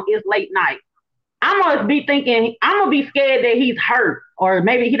the phone, it's late night. I must be thinking, I'm gonna be scared that he's hurt or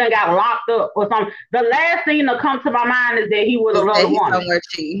maybe he done got locked up or something. The last thing that comes to my mind is that he was a little woman.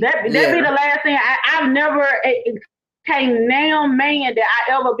 That'd be the last thing. I've never can't name man that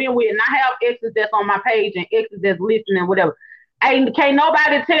I ever been with, and I have exes that's on my page and exes that's listening, whatever. And can't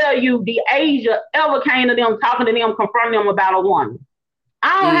nobody tell you the Asia ever came to them, talking to them, confronting them about a woman.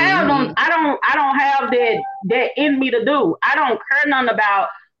 I don't have them. I don't have that in me to do. I don't care nothing about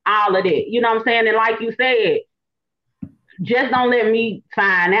all of that. You know what I'm saying? And like you said, just don't let me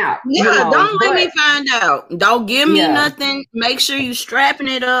find out. Yeah, you know? Don't let me find out. Don't give me nothing. Make sure you strapping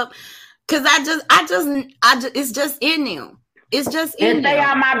it up. Cause I just it's just in them. It's just in and stay them.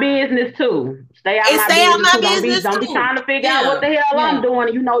 Out my business too. Stay out my business. Don't be trying to figure out what the hell I'm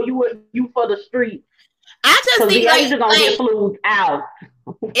doing. You know, you for the street. I just think like gonna get flew out.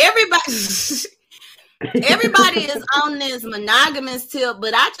 Everybody is on this monogamous tip,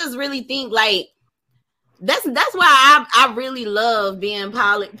 but I just really think like that's why I really love being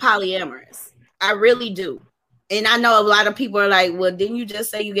polyamorous. I really do. And I know a lot of people are like, well, didn't you just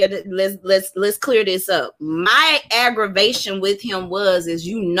say you get it? Let's clear this up. My aggravation with him is,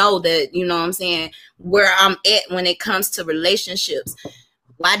 you know that, you know what I'm saying, where I'm at when it comes to relationships.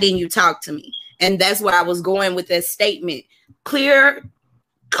 Why didn't you talk to me? And that's where I was going with that statement. Clear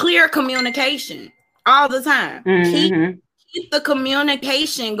communication all the time. Mm-hmm. Keep the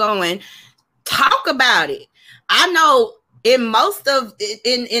communication going. Talk about it. I know in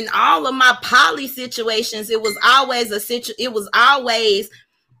all of my poly situations, it was always,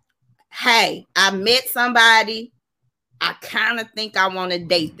 hey, I met somebody, I kind of think I want to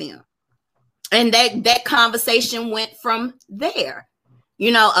date them. And that conversation went from there.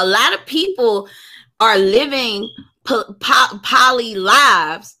 You know, a lot of people are living poly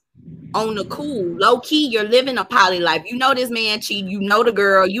lives on the cool, low key. You're living a poly life. You know this man cheated. You know the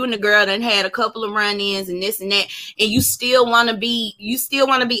girl. You and the girl done had a couple of run-ins and this and that, and you still want to be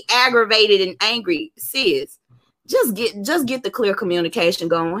aggravated and angry. Sis, just get the clear communication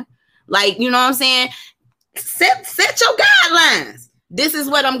going. Like, you know what I'm saying? Set your guidelines. This is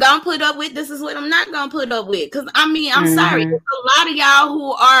what I'm gonna put up with. This is what I'm not gonna put up with. Because I mean, I'm sorry, there's a lot of y'all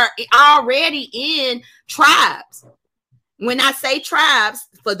who are already in tribes. when I say tribes,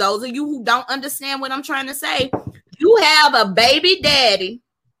 for those of you who don't understand what I'm trying to say, you have a baby daddy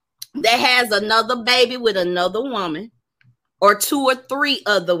that has another baby with another woman, or 2 or 3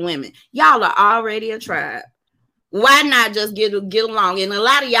 other women. Y'all are already a tribe. Why not just get along? And a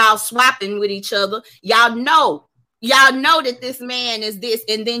lot of y'all swapping with each other. Y'all know that this man is this,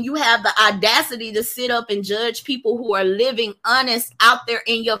 and then you have the audacity to sit up and judge people who are living honest out there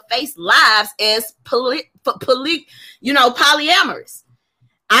in your face lives as polyamorous.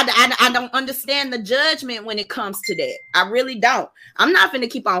 I don't understand the judgment when it comes to that. I really don't. I'm not finna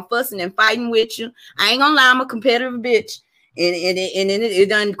keep on fussing and fighting with you. I ain't gonna lie, I'm a competitive bitch. And it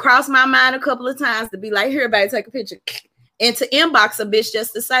done crossed my mind a couple of times to be like, here, everybody take a picture. And to inbox a bitch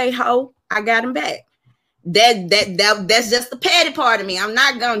just to say, ho, I got him back. That's just the petty part of me. I'm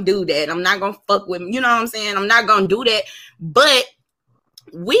not gonna do that. I'm not gonna fuck with him. You know what I'm saying? I'm not gonna do that. But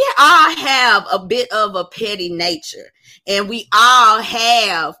we all have a bit of a petty nature. And we all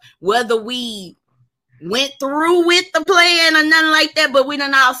have, whether we went through with the plan or nothing like that, but we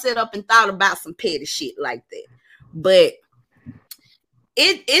done all sit up and thought about some petty shit like that. But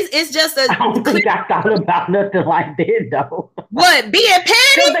it's just a. I don't think I thought about nothing like that though. What, being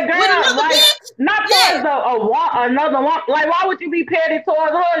petty? The girl, like, not towards another one. Like, why would you be petty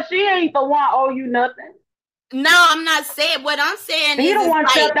towards her? She ain't the one owe you nothing. No, I'm not saying. What I'm saying he is, the one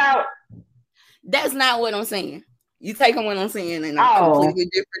stepped out. That's not what I'm saying. You taking what I'm saying in a completely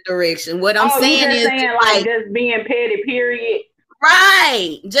different direction. What I'm saying is like just being petty. Period.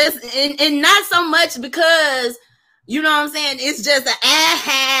 Right. Just and not so much because. You know what I'm saying? It's just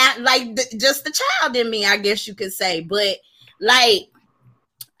just the child in me, I guess you could say. But like,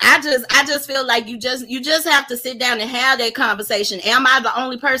 I just feel like you just have to sit down and have that conversation. Am I the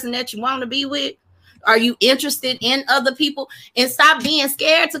only person that you want to be with? Are you interested in other people? And stop being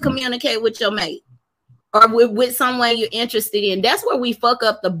scared to communicate with your mate or with someone you're interested in. That's where we fuck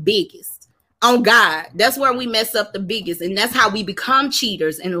up the biggest. On God, that's where we mess up the biggest. And that's how we become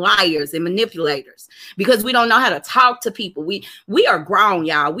cheaters and liars and manipulators, because we don't know how to talk to people. We are grown,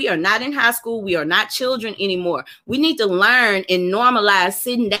 y'all. We are not in high school. We are not children anymore. We need to learn and normalize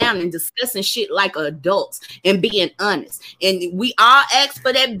sitting down and discussing shit like adults and being honest. And we all ask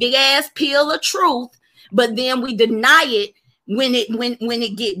for that big ass pill of truth, but then we deny it when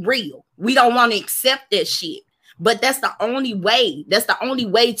it get real. We don't want to accept that shit. But that's the only way. That's the only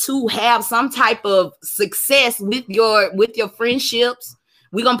way to have some type of success with your friendships.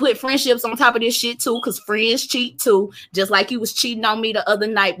 We're gonna put friendships on top of this shit too, because friends cheat too, just like you was cheating on me the other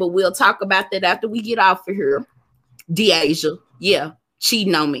night. But we'll talk about that after we get off of here. Deasia, yeah,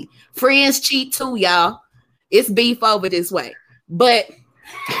 cheating on me. Friends cheat too, y'all. It's beef over this way. But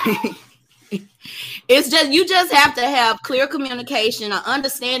it's just, you just have to have clear communication, an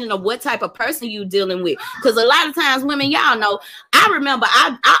understanding of what type of person you're dealing with. Because a lot of times, women, y'all know, I remember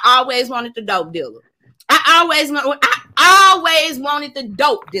I always wanted the dope dealer. I always wanted the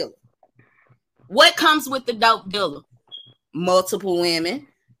dope dealer. What comes with the dope dealer? Multiple women,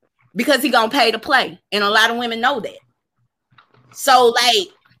 because he gonna pay to play, and a lot of women know that. So, like,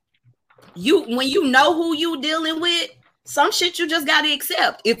 when you know who you dealing with, some shit you just gotta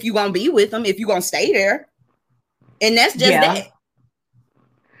accept if you gonna be with them, if you gonna stay there, and that's just that.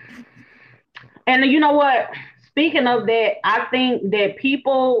 And you know what? Speaking of that, I think that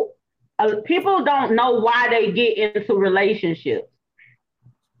people don't know why they get into relationships.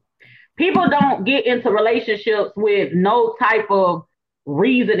 People don't get into relationships with no type of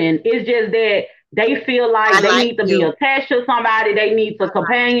reasoning. It's just that they feel like they need to be attached to somebody. They need some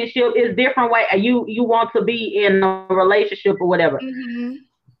companionship. It's different way. You want to be in a relationship or whatever. Mm-hmm.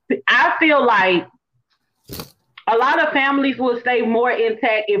 I feel like a lot of families would stay more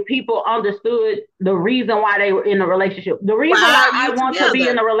intact if people understood the reason why they were in a relationship. The reason why I want to be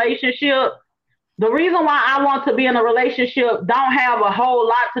in a relationship, don't have a whole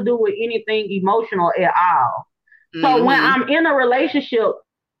lot to do with anything emotional at all. Mm-hmm. So when I'm in a relationship,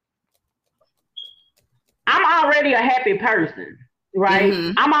 I'm already a happy person, right?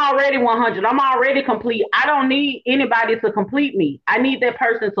 Mm-hmm. I'm already 100. I'm already complete. I don't need anybody to complete me. I need that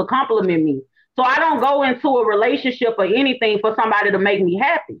person to compliment me. So I don't go into a relationship or anything for somebody to make me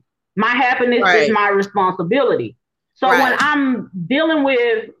happy. My happiness is my responsibility. So when I'm dealing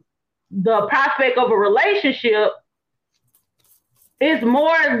with the prospect of a relationship, it's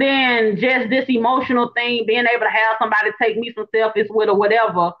more than just this emotional thing, being able to have somebody take me some selfies with or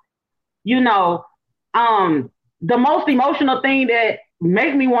whatever, you know. The most emotional thing that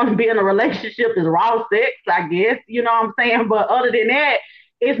makes me want to be in a relationship is raw sex, I guess, you know what I'm saying? But other than that,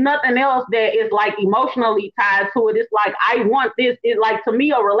 it's nothing else that is like emotionally tied to it. It's like, I want this. It's like, to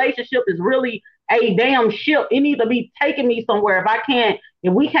me, a relationship is really a damn ship. It needs to be taking me somewhere.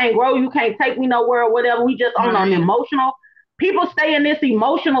 If we can't grow, you can't take me nowhere or whatever. We just on an emotional. People stay in this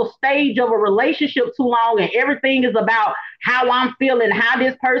emotional stage of a relationship too long, and everything is about how I'm feeling, how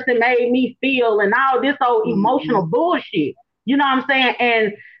this person made me feel, and all this old emotional bullshit. You know what I'm saying?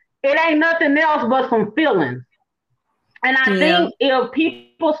 And it ain't nothing else but some feelings. And I think if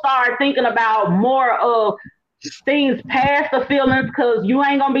people start thinking about more of things past the feelings, because you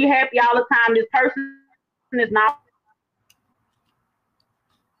ain't gonna be happy all the time. This person is not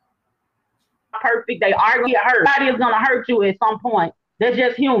perfect. They are gonna get hurt. Nobody is gonna hurt you at some point. They're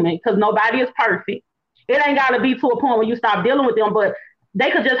just human, because nobody is perfect. It ain't gotta be to a point where you stop dealing with them, but they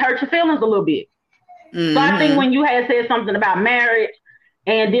could just hurt your feelings a little bit. So I think when you had said something about marriage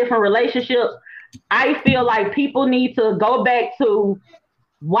and different relationships, I feel like people need to go back to,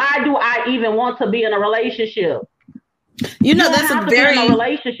 why do I even want to be in a relationship? You know, that's a very in a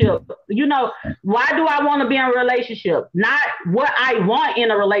relationship. You know, why do I want to be in a relationship? Not what I want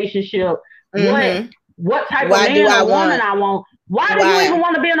in a relationship. What type of man or woman I want. Why do you even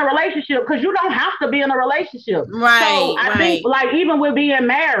want to be in a relationship? Because you don't have to be in a relationship. Right. So I think, like, even with being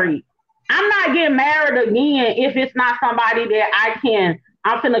married, I'm not getting married again if it's not somebody that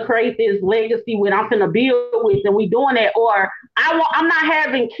I'm finna create this legacy with, I'm finna build with, and we doing that. Or I'm not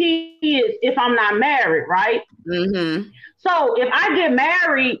having kids if I'm not married, right? So if I get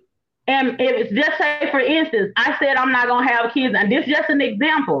married, and if it's just, say for instance, I said I'm not gonna have kids, and this is just an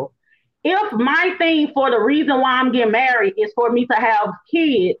example. If my thing for the reason why I'm getting married is for me to have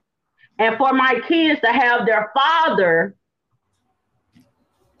kids, and for my kids to have their father,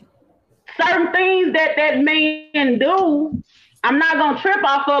 certain things that man do, I'm not going to trip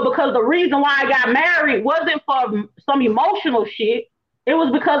off of, because the reason why I got married wasn't for some emotional shit. It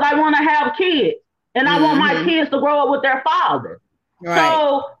was because I want to have kids, and I want my kids to grow up with their father. Right.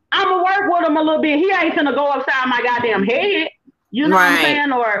 So I'm going to work with him a little bit. He ain't going to go upside my goddamn head, you know what I'm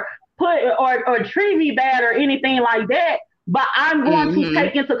saying? Or treat me bad or anything like that. But I'm going to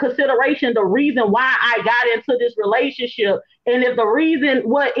take into consideration the reason why I got into this relationship. And if the reason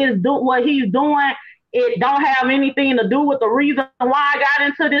what he's doing, it don't have anything to do with the reason why I got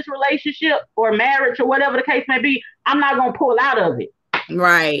into this relationship or marriage or whatever the case may be, I'm not going to pull out of it.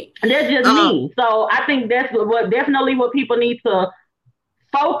 Right. And that's just me. So I think that's definitely what people need to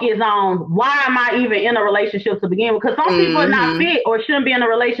focus on. Why am I even in a relationship to begin with? Because some people are not fit or shouldn't be in a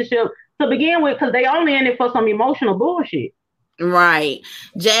relationship to begin with, because they only in it for some emotional bullshit. Right.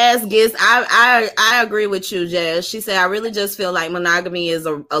 Jazz gets, I agree with you, Jazz. She said, I really just feel like monogamy is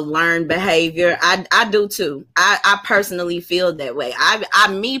a learned behavior. I do too. I personally feel that way.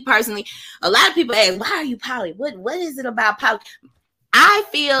 Me personally, a lot of people ask, why are you poly? What is it about poly? I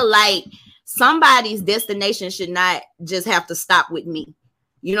feel like somebody's destination should not just have to stop with me.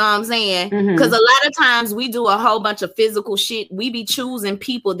 You know what I'm saying? Because a lot of times we do a whole bunch of physical shit. We be choosing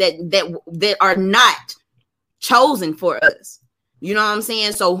people that are not chosen for us. You know what I'm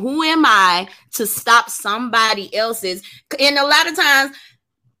saying? So who am I to stop somebody else's? And a lot of times,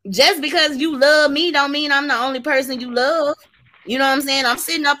 just because you love me don't mean I'm the only person you love. You know what I'm saying? I'm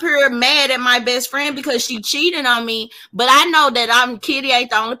sitting up here mad at my best friend because she cheated on me, but I know that Kitty ain't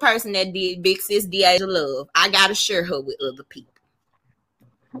the only person that did Big Sis D'Asia love. I gotta share her with other people.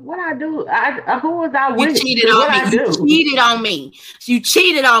 What I do? Who was I with? You cheated on me. You cheated on me. You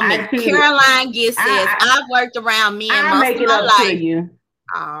cheated on me. Caroline Giss says, I've worked around me and most of my life. You.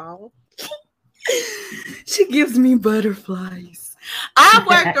 Oh. She gives me butterflies. I've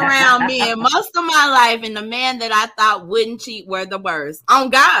worked around men most of my life, and the man that I thought wouldn't cheat were the worst. On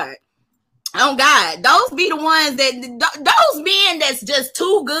God. On God. Those be the ones those men that's just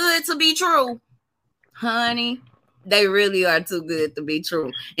too good to be true. Honey. They really are too good to be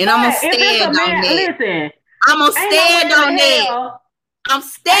true. And I'm going to stand on that. Listen, I'm going to stand on that. I'm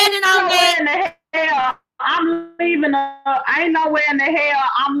standing on that. I'm leaving. Ain't nowhere in the hell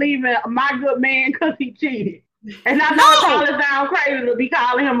I'm leaving my good man because he cheated. And I know it probably sounds crazy to be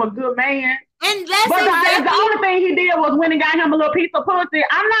calling him a good man. And that's the only thing he did was when he got him a little piece of pussy.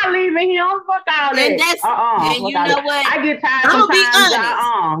 I'm not leaving him. Fuck all that. And you know what? I get tired sometimes.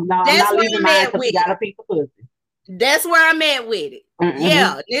 I'm not leaving mine because he got a piece of pussy. That's where I'm at with it.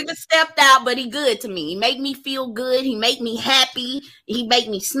 Yeah, nigga stepped out, but he good to me. He make me feel good. He make me happy. He make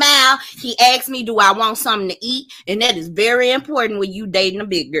me smile. He asked me, do I want something to eat? And that is very important when you dating a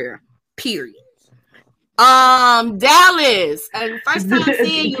big girl. Period. Dallas. First time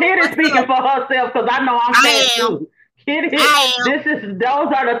seeing you. Kitty speaking for herself because I know I'm fat too. Kitty, those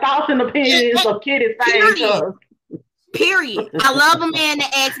are the thoughts and opinions of Kitty saying. Period. I love a man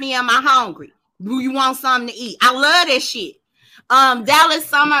that asks me, am I hungry? Do you want something to eat? I love that shit. Dallas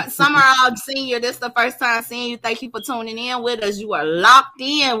Summerall Senior, this is the first time seeing you. Thank you for tuning in with us. You are locked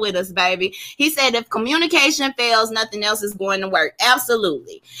in with us, baby. He said if communication fails, nothing else is going to work.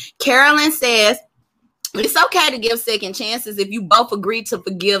 Absolutely. Carolyn says it's okay to give second chances if you both agree to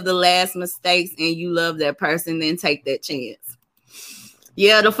forgive the last mistakes and you love that person, then take that chance.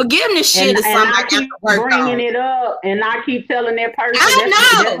 Yeah, the forgiveness shit is something I keep bringing it up, and I keep telling that person. I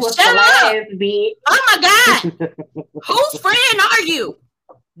know. Shut up. Bitch. Oh my God, whose friend are you?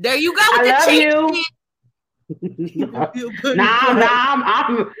 There you go. With I love you.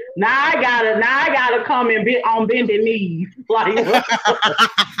 I gotta come and be on bending knees. Like,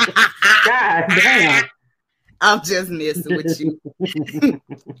 God damn. I'm just messing with you.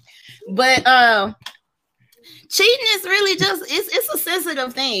 But cheating is really just it's a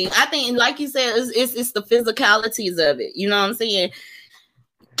sensitive thing. I think, like you said, it's the physicalities of it. You know what I'm saying?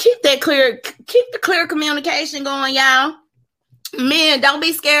 Keep the clear communication going, y'all. Men, don't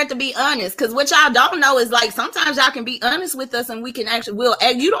be scared to be honest, because what y'all don't know is, like, sometimes y'all can be honest with us and we can actually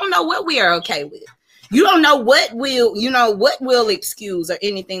you don't know what we are okay with. You don't know what will excuse or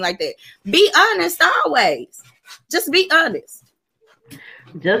anything like that. Be honest always. Just be honest.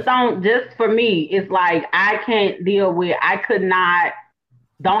 Just for me, it's like I can't deal with.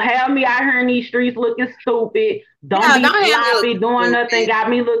 Don't have me out here in these streets looking stupid. Don't be sloppy doing nothing. Got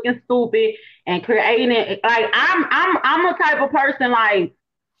me looking stupid and creating it. Like I'm a type of person, like,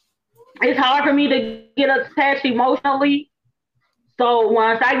 it's hard for me to get attached emotionally. So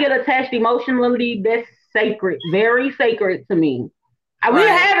once I get attached emotionally, that's sacred, very sacred to me. Right.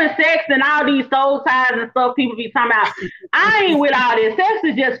 We're having sex and all these soul ties and stuff people be talking about. I ain't with all this. Sex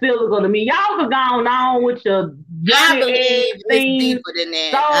is just physical to me. Y'all have gone on with your things,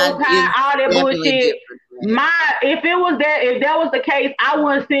 soul tie, all that bullshit. If that was the case, I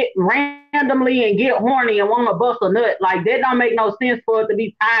wouldn't sit randomly and get horny and want to bust a nut. Like, that don't make no sense for it to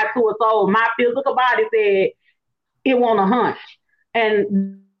be tied to a soul. My physical body said it want a hunch.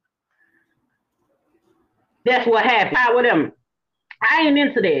 And that's what happened. With them. I ain't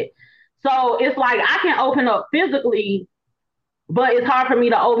into that. So it's like I can open up physically, but it's hard for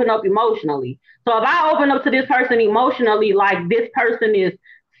me to open up emotionally. So if I open up to this person emotionally, like, this person is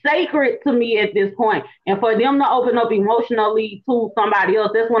sacred to me at this point, and for them to open up emotionally to somebody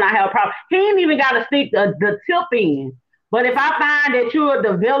else, that's when I have a problem. He ain't even got to stick the tip in. But if I find that you're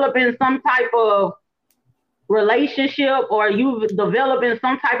developing some type of relationship or you developing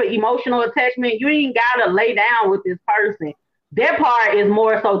some type of emotional attachment, you ain't got to lay down with this person. That part is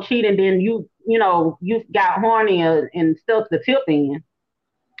more so cheating than you got horny and stuck the tip in.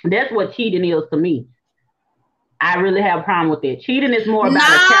 That's what cheating is to me. I really have a problem with that. Cheating is more about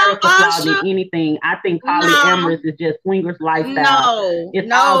a character flaw than anything. I think polyamorous is just swingers lifestyle.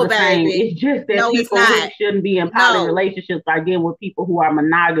 It's all the same. It's just that people who shouldn't be in poly relationships are getting with people who are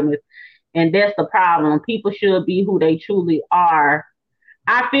monogamous. And that's the problem. People should be who they truly are.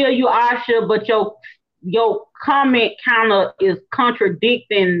 I feel you, Asha, but your comment kind of is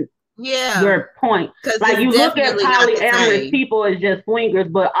contradicting your point. Like, you look at polyamorous people as just swingers,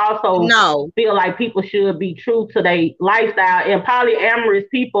 but also feel like people should be true to their lifestyle. And polyamorous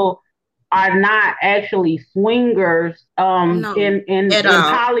people are not actually swingers. In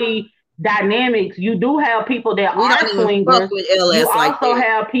poly dynamics, you do have people that are swingers. You also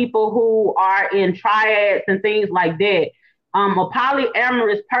have people who are in triads and things like that. A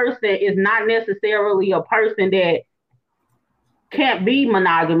polyamorous person is not necessarily a person that can't be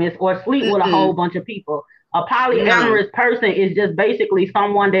monogamous or sleep with a whole bunch of people. A polyamorous person is just basically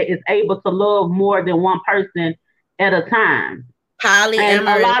someone that is able to love more than one person at a time. And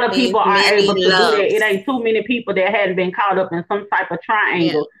a lot of people are able to do that. It ain't too many people that hadn't been caught up in some type of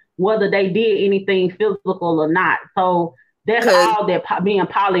triangle, whether they did anything physical or not. So that's all that being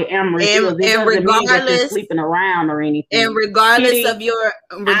polyamorous is. It doesn't mean that you're sleeping around or anything. And regardless Kitty, of your,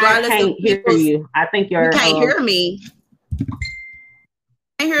 I can't hear you. I think you can't hear me.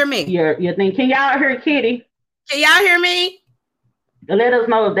 Can't hear me. You think? Can y'all hear Kitty? Can y'all hear me? Let us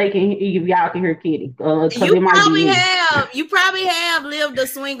know if y'all can hear Kitty. You probably have lived a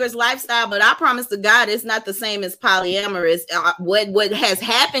swingers lifestyle, but I promise to God, it's not the same as polyamorous. What has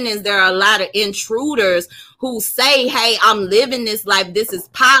happened is there are a lot of intruders who say, "Hey, I'm living this life. This is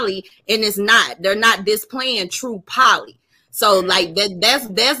poly," and it's not. They're not displaying true poly. So, like, that's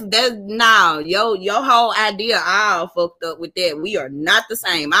now your whole idea all fucked up with that. We are not the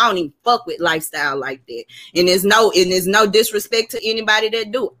same. I don't even fuck with lifestyle like that. And there's no disrespect to anybody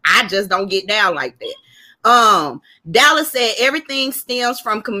that do. I just don't get down like that. Dallas said everything stems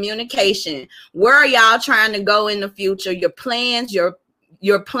from communication. Where are y'all trying to go in the future? Your plans,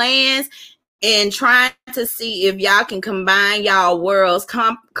 and trying to see if y'all can combine y'all worlds.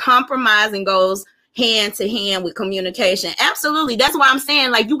 Compromising goes hand to hand with communication. Absolutely. That's why I'm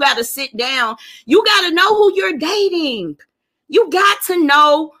saying, like, you got to sit down. You got to know who you're dating. You got to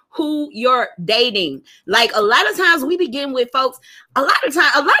know who you're dating. Like, a lot of times we begin with folks, a lot of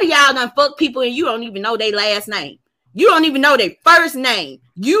y'all done fuck people and you don't even know their last name. You don't even know their first name.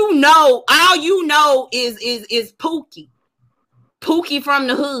 You know, all you know is Pookie. Pookie from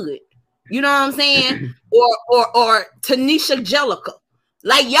the hood. You know what I'm saying? or Tanisha Jellica.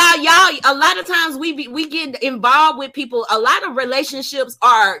 Like, y'all, a lot of times we get involved with people. A lot of relationships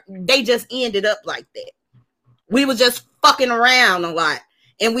they just ended up like that. We were just fucking around a lot,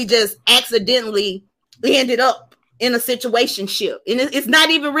 and we just accidentally ended up in a situationship. And it's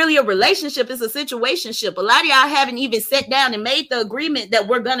not even really a relationship, it's a situationship. A lot of y'all haven't even sat down and made the agreement that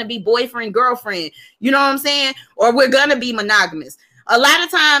we're gonna be boyfriend, girlfriend. You know what I'm saying? Or we're gonna be monogamous. A lot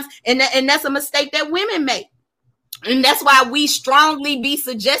of times, and that's a mistake that women make. And that's why we strongly be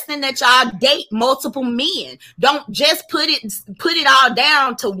suggesting that y'all date multiple men. Don't just put it all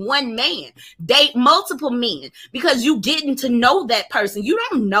down to one man. Date multiple men, because you getting to know that person. You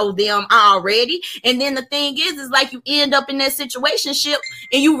don't know them already. And then the thing is like, you end up in that situationship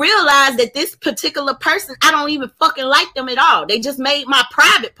and you realize that this particular person, I don't even fucking like them at all. They just made my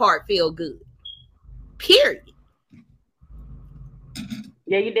private part feel good. Period.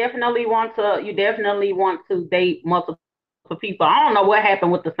 Yeah, you definitely want to date multiple people. I don't know what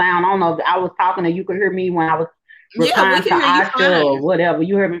happened with the sound. I don't know if I was talking and you could hear me when I was replying to Asha or whatever.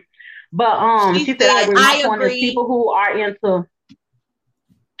 You heard me. But she said I agree. My point is people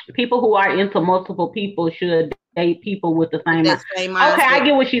who are into multiple people should date people with the same mindset. Okay, I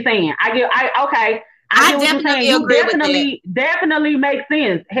get what she's saying. I get what you're saying. You definitely makes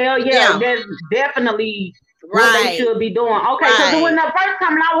sense. Hell yeah. That's definitely what they should be doing. Okay, because when the first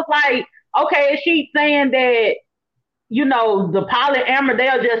time I was like, okay, she's saying that, you know, the polyamor,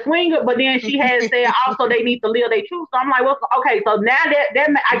 they'll just swing it, but then she has said also they need to live their truth. So I'm like, well, okay, so now that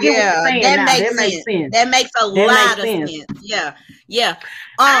I get what you're saying. That makes sense. That makes a lot of sense. Yeah.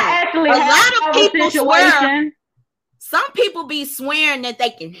 I actually a lot of people situation. Some people be swearing that they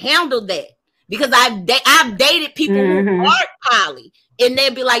can handle that, because I've dated people who aren't poly. And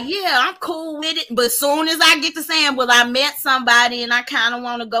they'd be like, yeah, I'm cool with it. But as soon as I get to saying, well, I met somebody and I kind of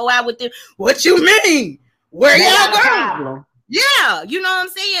want to go out with them. What you mean? Where y'all going? Yeah, you know what I'm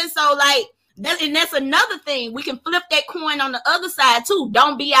saying? So, like, that's another thing. We can flip that coin on the other side, too.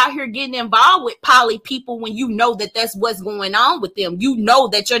 Don't be out here getting involved with poly people when you know that that's what's going on with them. You know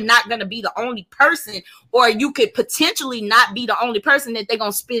that you're not going to be the only person, or you could potentially not be the only person that they're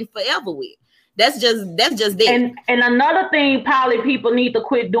going to spend forever with. That's just it. And another thing poly people need to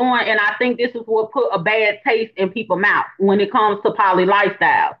quit doing, and I think this is what put a bad taste in people's mouth when it comes to poly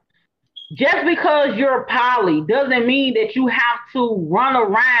lifestyle. Just because you're poly doesn't mean that you have to run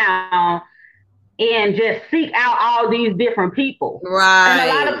around and just seek out all these different people. Right. And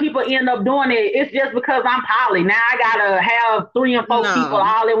a lot of people end up doing it. It's just because I'm poly. Now I gotta have 3 and 4 people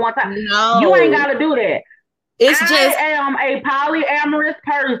all at one time. No. You ain't gotta do that. I am a polyamorous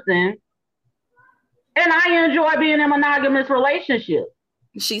person. And I enjoy being in monogamous relationships.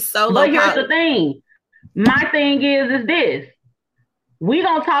 She's solo. But here's the thing. My thing is this. We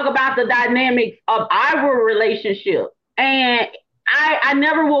don't talk about the dynamics of our relationship. And I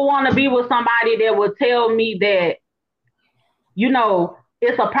never will want to be with somebody that would tell me that, you know,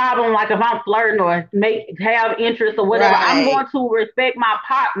 it's a problem. Like if I'm flirting or have interest or whatever, I'm going to respect my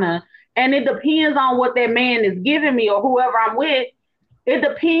partner. And it depends on what that man is giving me or whoever I'm with. It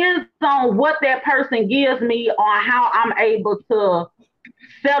depends on what that person gives me on how I'm able to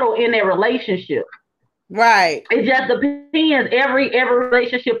settle in a relationship. Right. It just depends. Every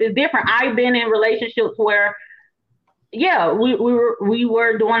relationship is different. I've been in relationships where, yeah, we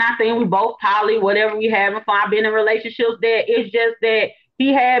were doing our thing. We both poly, whatever we having fun. I've been in relationships that it's just that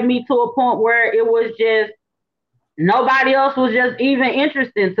he had me to a point where it was just nobody else was just even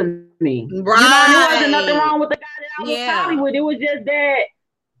interested to me. Right. You know, and there wasn't nothing wrong with the guy that I was poly with. It was just that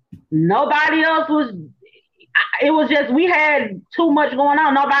nobody else was. It was just we had too much going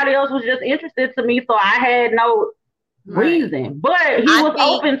on. Nobody else was just interested to me, so I had no reason. But he was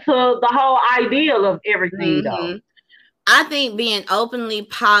open to the whole ideal of everything, though. I think being openly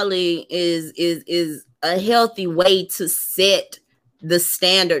poly is a healthy way to set the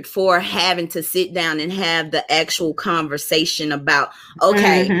standard for having to sit down and have the actual conversation about,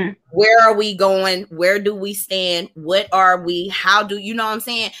 okay, where are we going? Where do we stand? What are we? How do you know what I'm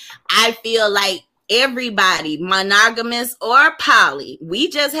saying? I feel like everybody, monogamous or poly, we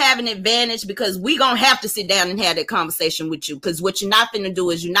just have an advantage because we gonna have to sit down and have that conversation with you. Because what you're not finna do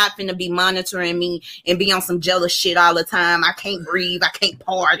is you're not finna be monitoring me and be on some jealous shit all the time. I can't breathe, I can't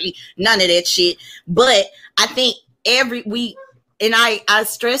party, none of that shit. But I think I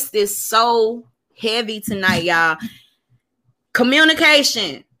stress this so heavy tonight, y'all.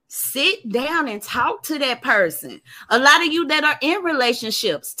 Communication. Sit down and talk to that person. A lot of you that are in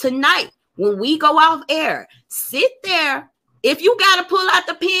relationships tonight, when we go off air, sit there. If you got to pull out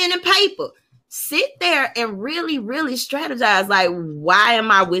the pen and paper, sit there and really, really strategize. Like, why am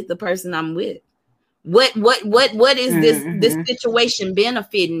I with the person I'm with? What is this situation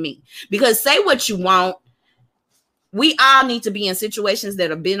benefiting me? Because say what you want. We all need to be in situations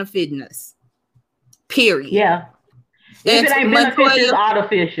that are benefiting us. Period. Yeah. If it ain't beneficial, it's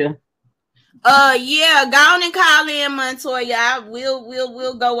artificial. Yeah, go on and call in, Montoya.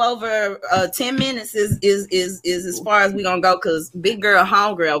 We'll go over 10 minutes is as far as we gonna go, because big girl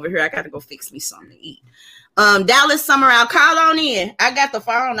hungry over here. I gotta go fix me something to eat. Dallas Summer, I'll call on in. I got the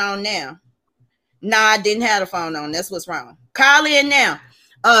phone on now. No, I didn't have the phone on. That's what's wrong. Call in now.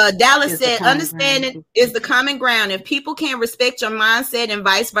 Dallas said, understanding is the common ground. If people can't respect your mindset and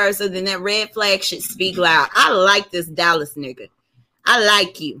vice versa, then that red flag should speak loud. I like this Dallas nigga. I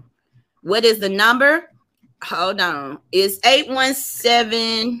like you. What is the number? Hold on. It's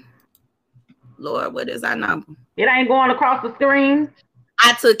 817. Lord, what is our number? It ain't going across the screen.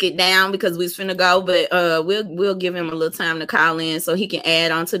 I took it down because we was finna go, but we'll give him a little time to call in so he can add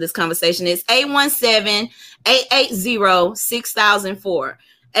on to this conversation. It's 817-880-6004.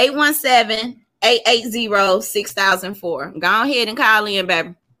 817-880-6004. Go ahead and call in,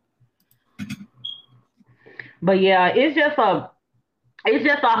 baby. But yeah, it's just a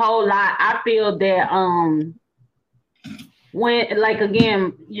whole lot. I feel that when, like,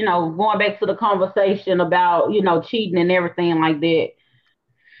 again, you know, going back to the conversation about, you know, cheating and everything like that,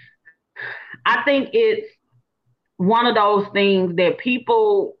 I think it's one of those things that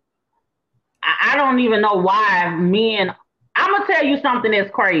people, I don't even know why men, I'm going to tell you something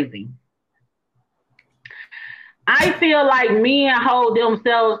that's crazy. I feel like men hold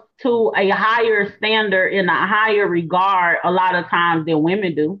themselves to a higher standard in a higher regard a lot of times than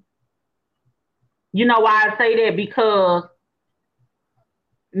women do. You know why I say that? Because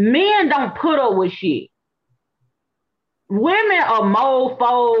men don't put up with shit. Women are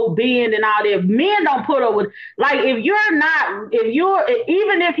mofo, bend and all that. Men don't put up with, like, even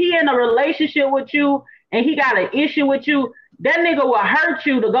if he in a relationship with you and he got an issue with you, that nigga will hurt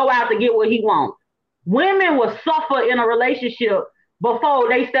you to go out to get what he wants. Women will suffer in a relationship before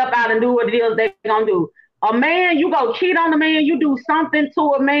they step out and do what it is they're gonna do. A man, you go cheat on the man, you do something to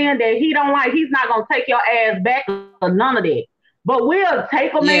a man that he don't like, he's not gonna take your ass back or none of that. But we'll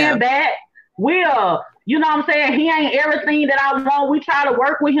take a man back. We'll, you know what I'm saying? He ain't everything that I want. We try to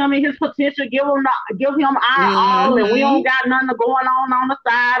work with him and his potential, give him our all, and we don't got nothing going on the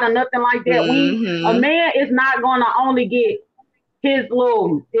side or nothing like that. A man is not gonna only get his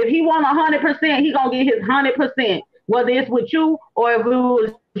little, if he want 100%, he gonna get his 100%, whether it's with you or if it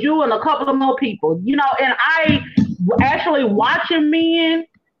was you and a couple of more people, you know. And I actually watching men,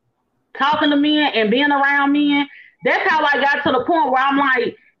 talking to men and being around men, that's how I got to the point where I'm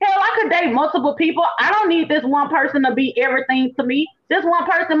like, hell, I could date multiple people. I don't need this one person to be everything to me. This one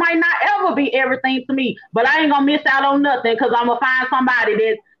person might not ever be everything to me, but I ain't gonna miss out on nothing because I'm gonna find somebody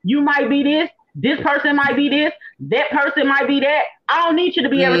that you might be this person might be this, that person might be that. I don't need you to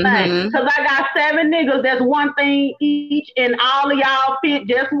be everything because I got 7 niggas that's one thing each, and all of y'all fit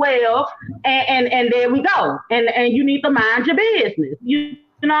just well. And there we go. And you need to mind your business. You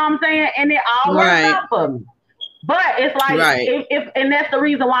know what I'm saying? And it all works out for me. But it's like, if and that's the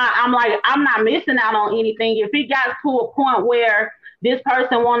reason why I'm like, I'm not missing out on anything. If it got to a point where this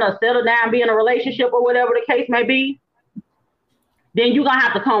person want to settle down, be in a relationship or whatever the case may be, then you're going to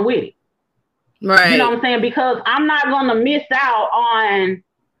have to come with it. Right. You know what I'm saying? Because I'm not going to miss out on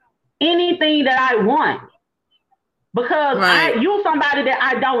anything that I want. Because you somebody that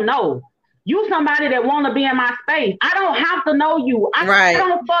I don't know. You somebody that want to be in my space. I don't have to know you. I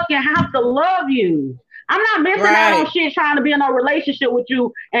don't fucking have to love you. I'm not missing out on shit trying to be in a relationship with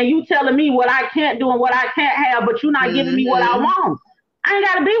you and you telling me what I can't do and what I can't have, but you're not giving me what I want. I ain't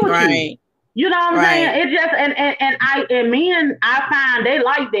got to be with you. You know what I'm saying? It just and men, I find they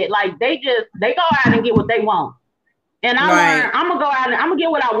like that. Like they go out and get what they want. And I'm gonna go out and I'm gonna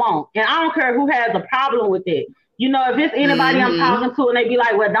get what I want. And I don't care who has a problem with it. You know, if it's anybody I'm talking to and they be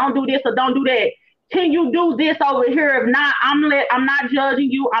like, well, don't do this or don't do that. Can you do this over here? If not, I'm not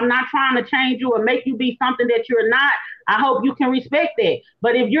judging you. I'm not trying to change you or make you be something that you're not. I hope you can respect that.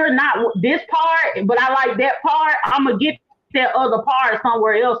 But if you're not this part, but I like that part, I'm gonna get that other part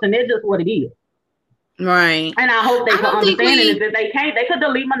somewhere else, and that's just what it is. Right. And I hope they I can don't think understand it. we. If they can't, they could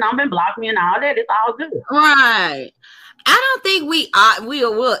delete my number and block me and all that. It's all good. Right. I don't think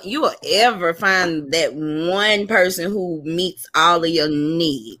you will ever find that one person who meets all of your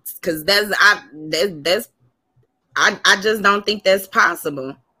needs, because I just don't think that's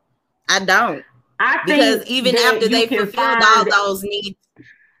possible. I don't. Because even after they fulfilled all those needs,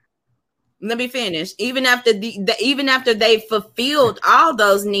 let me finish. Even after even after they fulfilled all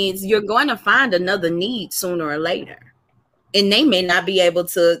those needs, you're going to find another need sooner or later, and they may not be able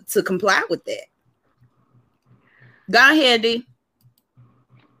to comply with that. Go ahead, D.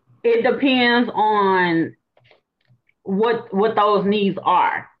 It depends on what those needs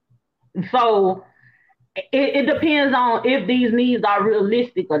are. So it depends on if these needs are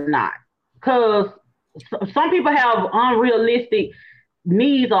realistic or not. Because some people have unrealistic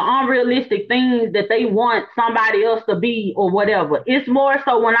needs or unrealistic things that they want somebody else to be or whatever. It's more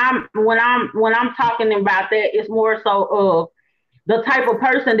so when I'm talking about that, it's more so of the type of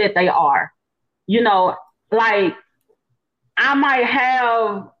person that they are. You know, like I might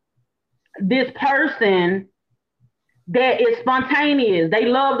have this person that is spontaneous. They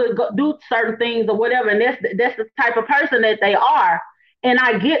love to do certain things or whatever, and that's the type of person that they are. And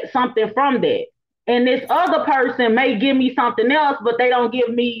I get something from that. And this other person may give me something else, but they don't give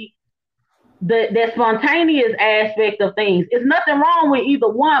me that spontaneous aspect of things. It's nothing wrong with either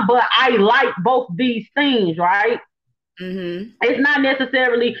one, but I like both these things, right? Mm-hmm. It's not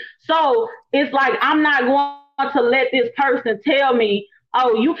necessarily so. It's like I'm not going to let this person tell me,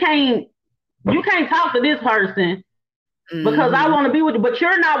 "Oh, you can't talk to this person because I want to be with you," but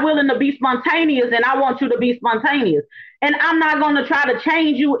you're not willing to be spontaneous, and I want you to be spontaneous. And I'm not going to try to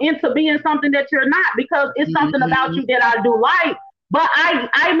change you into being something that you're not, because it's something about you that I do like. But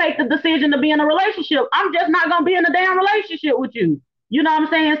I make the decision to be in a relationship. I'm just not going to be in a damn relationship with you. You know what I'm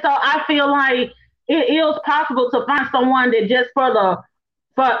saying? So I feel like it is possible to find someone that just for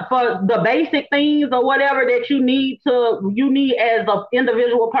the basic things or whatever that you need as an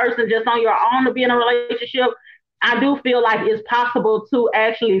individual person just on your own to be in a relationship. I do feel like it's possible to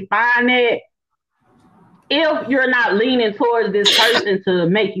actually find it if you're not leaning towards this person to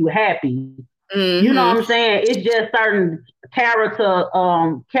make you happy. Mm-hmm. You know what I'm saying? It's just certain character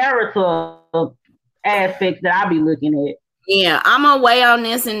aspects that I be looking at. Yeah, I'm gonna weigh on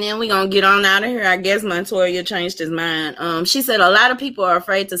this, and then we're gonna get on out of here. I guess Montoya changed his mind. She said a lot of people are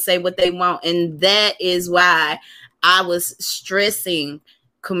afraid to say what they want, and that is why I was stressing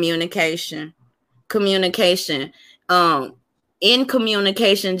communication. In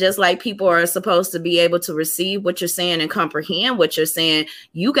communication, just like people are supposed to be able to receive what you're saying and comprehend what you're saying,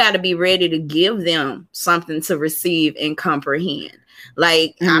 you got to be ready to give them something to receive and comprehend.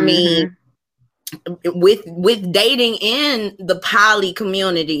 Like, I mean, with dating in the poly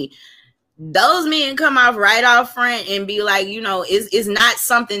community, those men come off front and be like, you know, it's not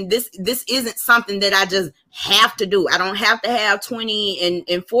something, this isn't something that I just have to do. I don't have to have 20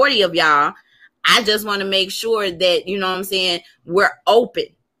 and 40 of y'all. I just want to make sure that, you know what I'm saying, we're open,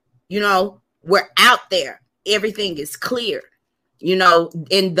 you know, we're out there. Everything is clear, you know,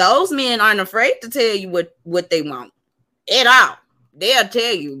 and those men aren't afraid to tell you what they want at all. They'll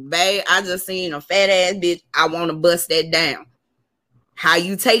tell you, babe, I just seen a fat ass bitch. I want to bust that down. How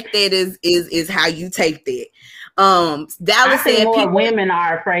you take that is how you take that. Dallas I think said more women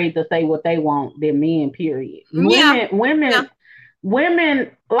are afraid to say what they want than men, period.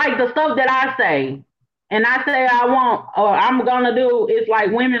 Women like the stuff that I say, and I say I want or I'm gonna do. It's like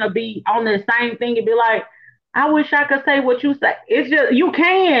women will be on the same thing and be like, I wish I could say what you say. It's just you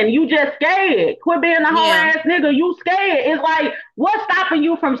just scared. Quit being a whole ass nigga. You scared. It's like, what's stopping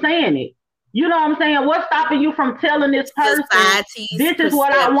you from saying it? You know what I'm saying? What's stopping you from telling this person this is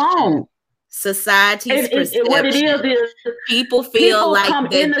what I want? Society's perception. What it is people feel like come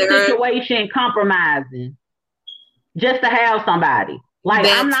in the situation compromising just to have somebody. Like,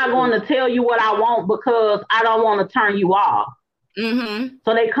 I'm not going to tell you what I want because I don't want to turn you off. Mm-hmm.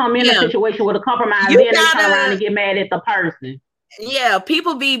 So they come in a situation with a compromise, then they turn around and get mad at the person. Yeah,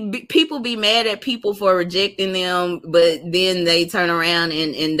 people be mad at people for rejecting them, but then they turn around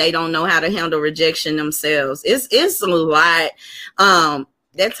and they don't know how to handle rejection themselves. It's a lot.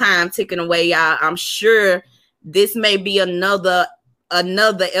 That time ticking away, y'all. I'm sure this may be another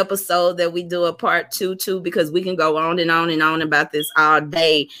episode that we do a part 2 too, because we can go on and on and on about this all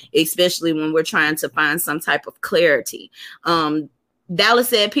day, especially when we're trying to find some type of clarity. Dallas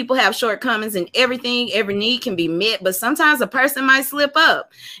said people have shortcomings in everything. Every need can be met, but sometimes a person might slip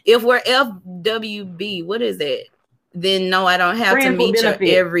up. If we're FWB, what is that? then no, I don't have Friends to meet your benefit.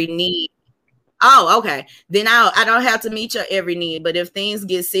 every need. Oh, okay. Then I don't have to meet your every need. But if things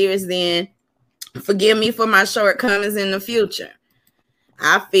get serious, then forgive me for my shortcomings in the future.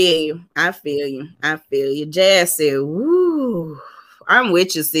 I feel you. I feel you. I feel you. Jazz said, woo, I'm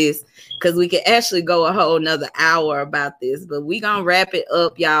with you, sis. Because we could actually go a whole nother hour about this. But we going to wrap it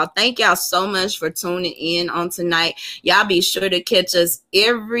up, y'all. Thank y'all so much for tuning in on tonight. Y'all be sure to catch us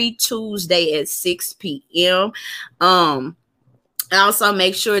every Tuesday at 6 p.m. Also,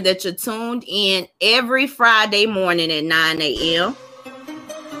 make sure that you're tuned in every Friday morning at 9 a.m.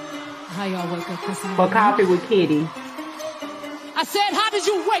 How y'all wake up this morning? For Coffee with Kitty. I said, how did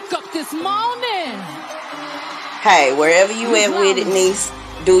you wake up this morning? Hey, wherever you at with it, niece,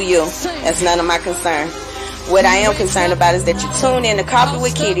 do you. That's none of my concern. What I am concerned about is that you tune in to Coffee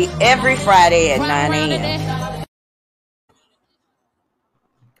with Kitty every Friday at 9 a.m.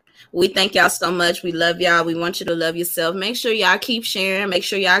 We thank y'all so much. We love y'all. We want you to love yourself. Make sure y'all keep sharing. Make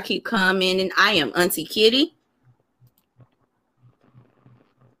sure y'all keep commenting. I am Auntie Kitty.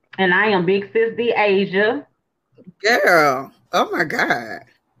 And I am Big Sis the Asia. Girl, oh my God.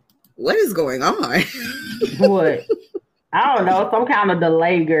 What is going on? What? I don't know. Some kind of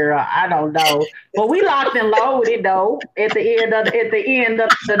delay, girl. I don't know. But we locked and loaded though. At the end of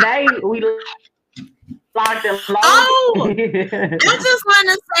the day, we locked and loaded. Oh, I just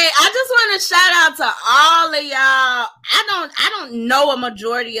want to shout out to all of y'all. I don't know a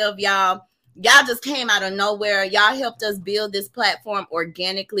majority of y'all. Y'all just came out of nowhere. Y'all helped us build this platform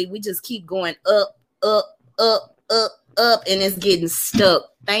organically. We just keep going up, and it's getting stuck.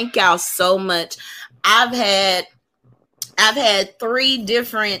 Thank y'all so much. I've had 3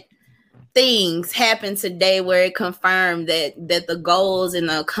 different things happen today where it confirmed that the goals and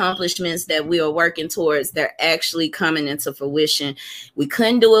the accomplishments that we are working towards, they're actually coming into fruition. We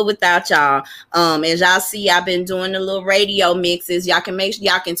couldn't do it without y'all. As y'all see, I've been doing the little radio mixes. Y'all can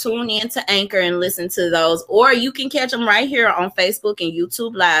tune in to Anchor and listen to those, or you can catch them right here on Facebook and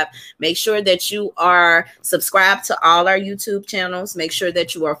YouTube Live. Make sure that you are subscribed to all our YouTube channels. Make sure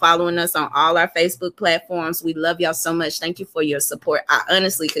that you are following us on all our Facebook platforms. We love y'all so much. Thank you for your support. I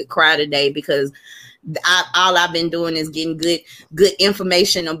honestly could cry today because all I've been doing is getting good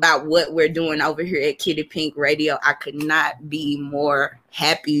information about what we're doing over here at Kitty Pink Radio. I could not be more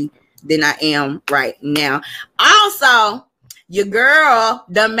happy than I am right now. Also, your girl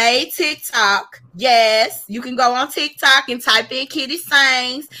done made TikTok. Yes, you can go on TikTok and type in Kitty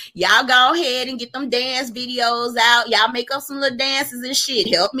Sings. Y'all go ahead and get them dance videos out. Y'all make up some little dances and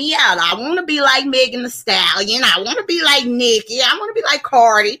shit. Help me out. I want to be like Megan Thee Stallion. I want to be like Nicki. I want to be like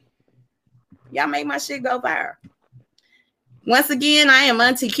Cardi. Y'all make my shit go viral. Once again, I am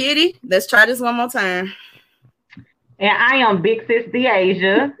Auntie Kitty. Let's try this one more time. And I am Big Sis the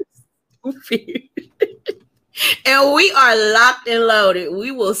Asia. And we are locked and loaded.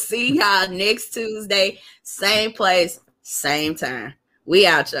 We will see y'all next Tuesday. Same place, same time. We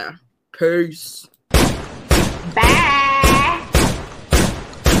out, y'all. Peace. Bye.